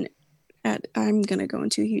 And I'm going to go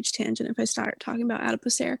into a huge tangent if I start talking about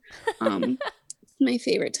Adipocere. My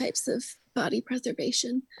favorite types of body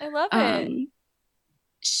preservation. I love it.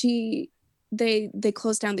 They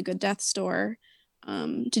closed down the Good Death store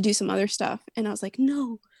to do some other stuff, and I was like,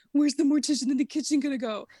 no, where's the mortician in the kitchen gonna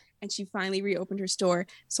go? And she finally reopened her store,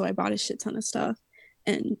 so I bought a shit ton of stuff,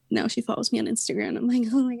 and now she follows me on Instagram. I'm like,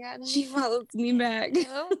 oh my god, she follows me back.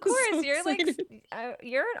 Of course. So you're excited.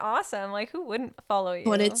 You're an awesome, like, who wouldn't follow you?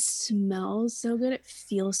 But it smells so good, it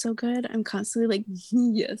feels so good. I'm constantly like,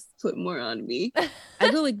 yes, put more on me.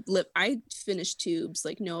 I go I finish tubes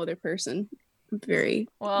like no other person. Very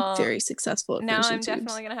successful at now I'm tubes.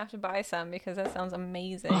 Definitely gonna have to buy some because that sounds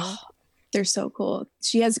amazing. They're so cool.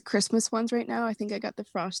 She has Christmas ones right now. I think I got the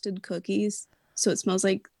frosted cookies, so it smells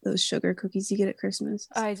like those sugar cookies you get at Christmas.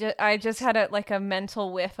 I just had a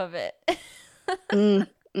mental whiff of it.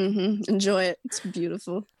 Enjoy it. It's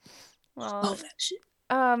beautiful. Well, love that shit.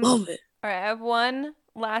 Love it. All right, I have one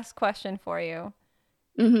last question for you.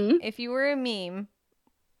 If you were a meme,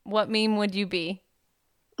 what meme would you be?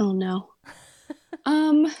 Oh no.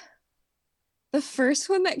 The first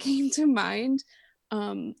one that came to mind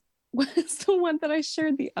was the one that I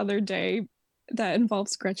shared the other day that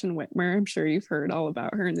involves Gretchen Whitmer. I'm sure you've heard all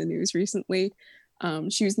about her in the news recently.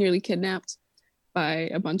 She was nearly kidnapped by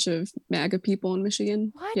a bunch of MAGA people in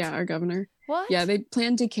Michigan. What? Yeah, our governor. What? Yeah, they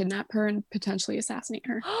planned to kidnap her and potentially assassinate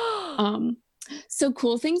her. So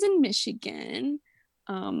cool things in Michigan.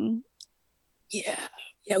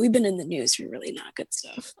 Yeah, we've been in the news for really not good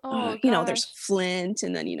stuff. There's Flint,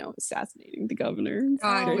 and then assassinating the governor.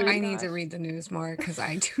 God, I need to read the news more because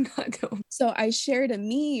I do not know. So I shared a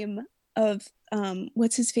meme of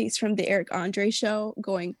what's his face from the Eric Andre show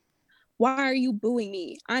going, "Why are you booing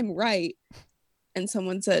me? I'm right." And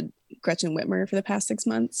someone said Gretchen Whitmer for the past 6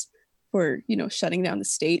 months for shutting down the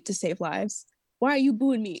state to save lives. Why are you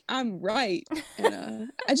booing me? I'm right.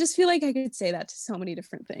 And I just feel like I could say that to so many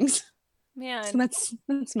different things. Man, so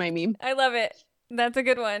that's my meme. I love it. That's a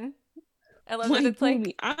good one. I love that it's like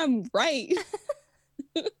me. I'm right.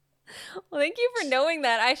 Well, thank you for knowing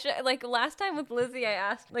that. I should last time with Lizzie, I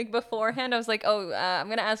asked beforehand. I was like, "Oh, I'm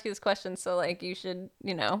gonna ask you this question, so you should,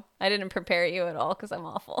 I didn't prepare you at all because I'm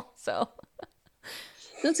awful." So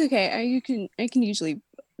that's okay. I can usually.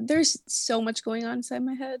 There's so much going on inside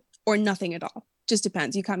my head, or nothing at all. Just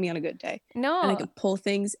depends. You caught me on a good day. No. And I can pull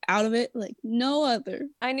things out of it like no other.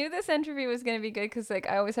 I knew this interview was going to be good because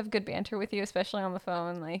I always have good banter with you, especially on the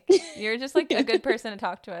phone. You're just a good person to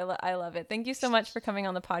talk to. I love it. Thank you so much for coming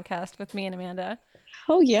on the podcast with me and Amanda.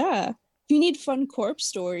 Oh, yeah. If you need fun corpse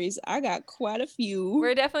stories, I got quite a few.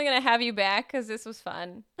 We're definitely going to have you back because this was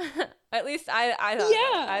fun. At least I thought.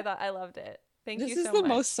 Yeah. I loved it. Thank you so much. This is the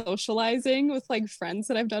most socializing with friends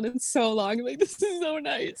that I've done in so long. This is so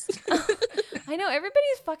nice. I know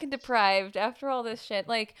everybody's fucking deprived after all this shit.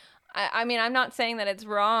 I mean, I'm not saying that it's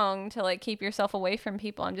wrong to keep yourself away from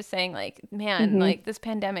people. I'm just saying man, this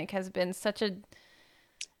pandemic has been such a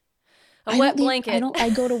wet blanket.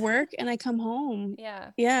 I go to work and I come home.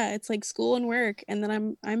 Yeah. Yeah, it's school and work, and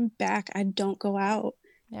then I'm back. I don't go out.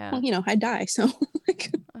 Yeah. Well, I die, so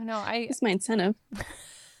it's my incentive.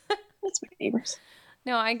 That's my neighbors.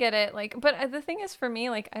 No, I get it. But the thing is, for me,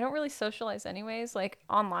 I don't really socialize anyways.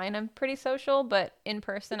 Online, I'm pretty social, but in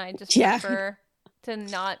person, I just prefer to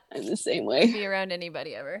not. I'm the same way. Be around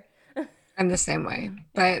anybody ever. I'm the same way,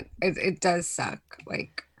 but it does suck.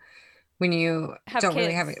 When you don't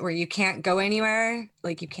really have it, where you can't go anywhere.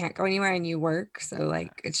 You can't go anywhere, and you work. So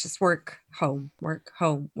it's just work, home, work,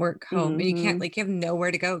 home, work, home, and you can't you have nowhere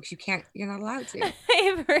to go because you're not allowed to.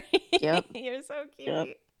 Avery, yep, you're so cute. Yep.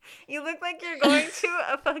 You look like you're going to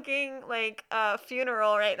a fucking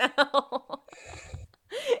funeral right now.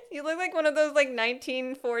 You look like one of those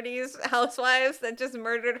 1940s housewives that just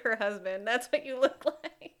murdered her husband. That's what you look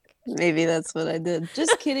like. Maybe that's what I did.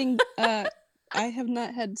 Just kidding. I have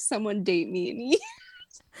not had someone date me in years.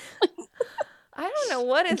 I don't know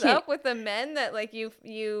what is up with the men that like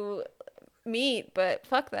you meet, but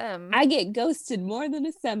fuck them. I get ghosted more than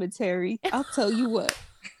a cemetery. I'll tell you what.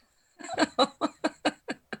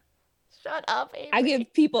 Shut up, Avery. I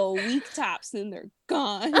give people weak tops and they're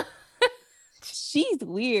gone. She's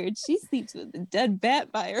weird. She sleeps with a dead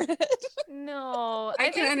bat by her head. No. I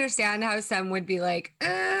can understand how some would be like,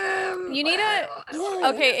 you need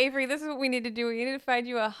okay, Avery, this is what we need to do. We need to find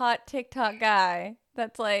you a hot TikTok guy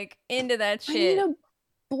that's like into that shit. I need a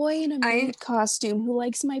boy in a maid costume who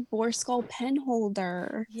likes my Borscal pen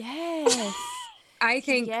holder. Yes. I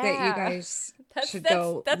think that you guys should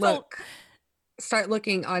go start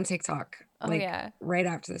looking on TikTok. Right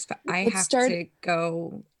after this. But I have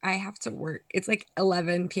to work. It's like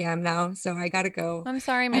 11 p.m. now, so I gotta go. I'm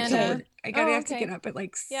sorry, Amanda. I have to get up at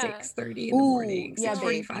like 6:30 in the morning.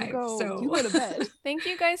 6:45. So you go to bed. Thank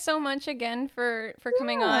you guys so much again for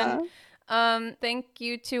coming on. Thank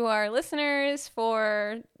you to our listeners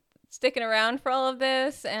for sticking around for all of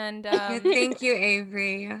this, and thank you,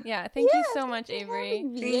 Avery. Yeah, thank you so much, Avery.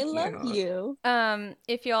 I love you.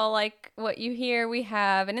 If y'all like what you hear, we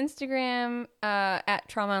have an Instagram at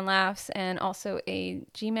Trauma and Laughs, and also a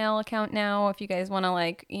Gmail account now. If you guys want to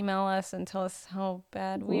like email us and tell us how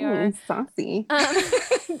bad we are, saucy.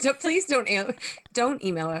 Please don't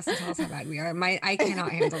email us and tell us how bad we are. I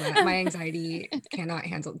cannot handle that. My anxiety cannot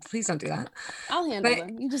handle. Please don't do that. I'll handle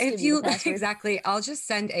them. You just exactly. I'll just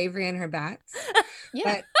send Avery and her bats.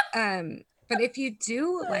 Yeah. But if you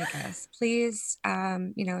do like us, please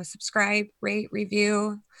subscribe, rate,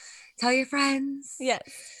 review, tell your friends. Yes.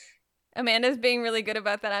 Amanda's being really good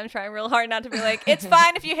about that. I'm trying real hard not to be like, it's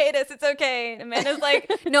fine if you hate us, it's okay. And Amanda's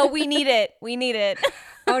like, no, we need it. We need it.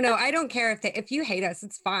 Oh no, I don't care if you hate us,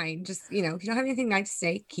 it's fine. Just, if you don't have anything nice to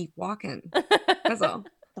say, keep walking. That's all.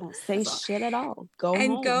 Don't say shit at all. Go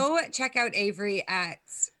and home. Go check out Avery at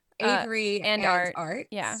Avery and Art.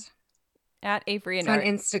 Yeah. At Avery and Art. On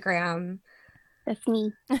Instagram. That's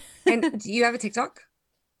me. And do you have a TikTok?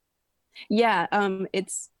 Yeah.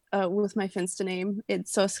 It's with my Finsta name.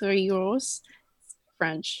 It's Saucerie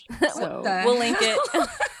French. So we'll link it.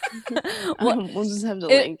 We'll just have to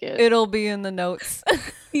link it. It'll be in the notes.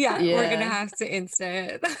 Yeah, we're gonna have to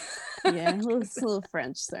Insta it. Yeah, it's a little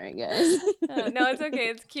French. Sorry, guys. No, it's okay.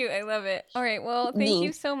 It's cute. I love it. All right. Well, thank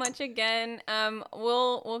you so much again.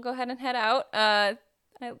 We'll go ahead and head out. I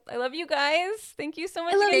love you guys. Thank you so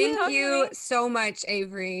much. Thank you so much,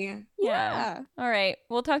 Avery. Yeah. All right.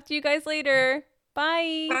 We'll talk to you guys later.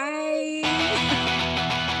 Bye. Bye.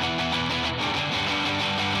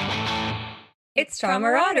 It's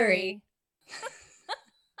Traumaradery.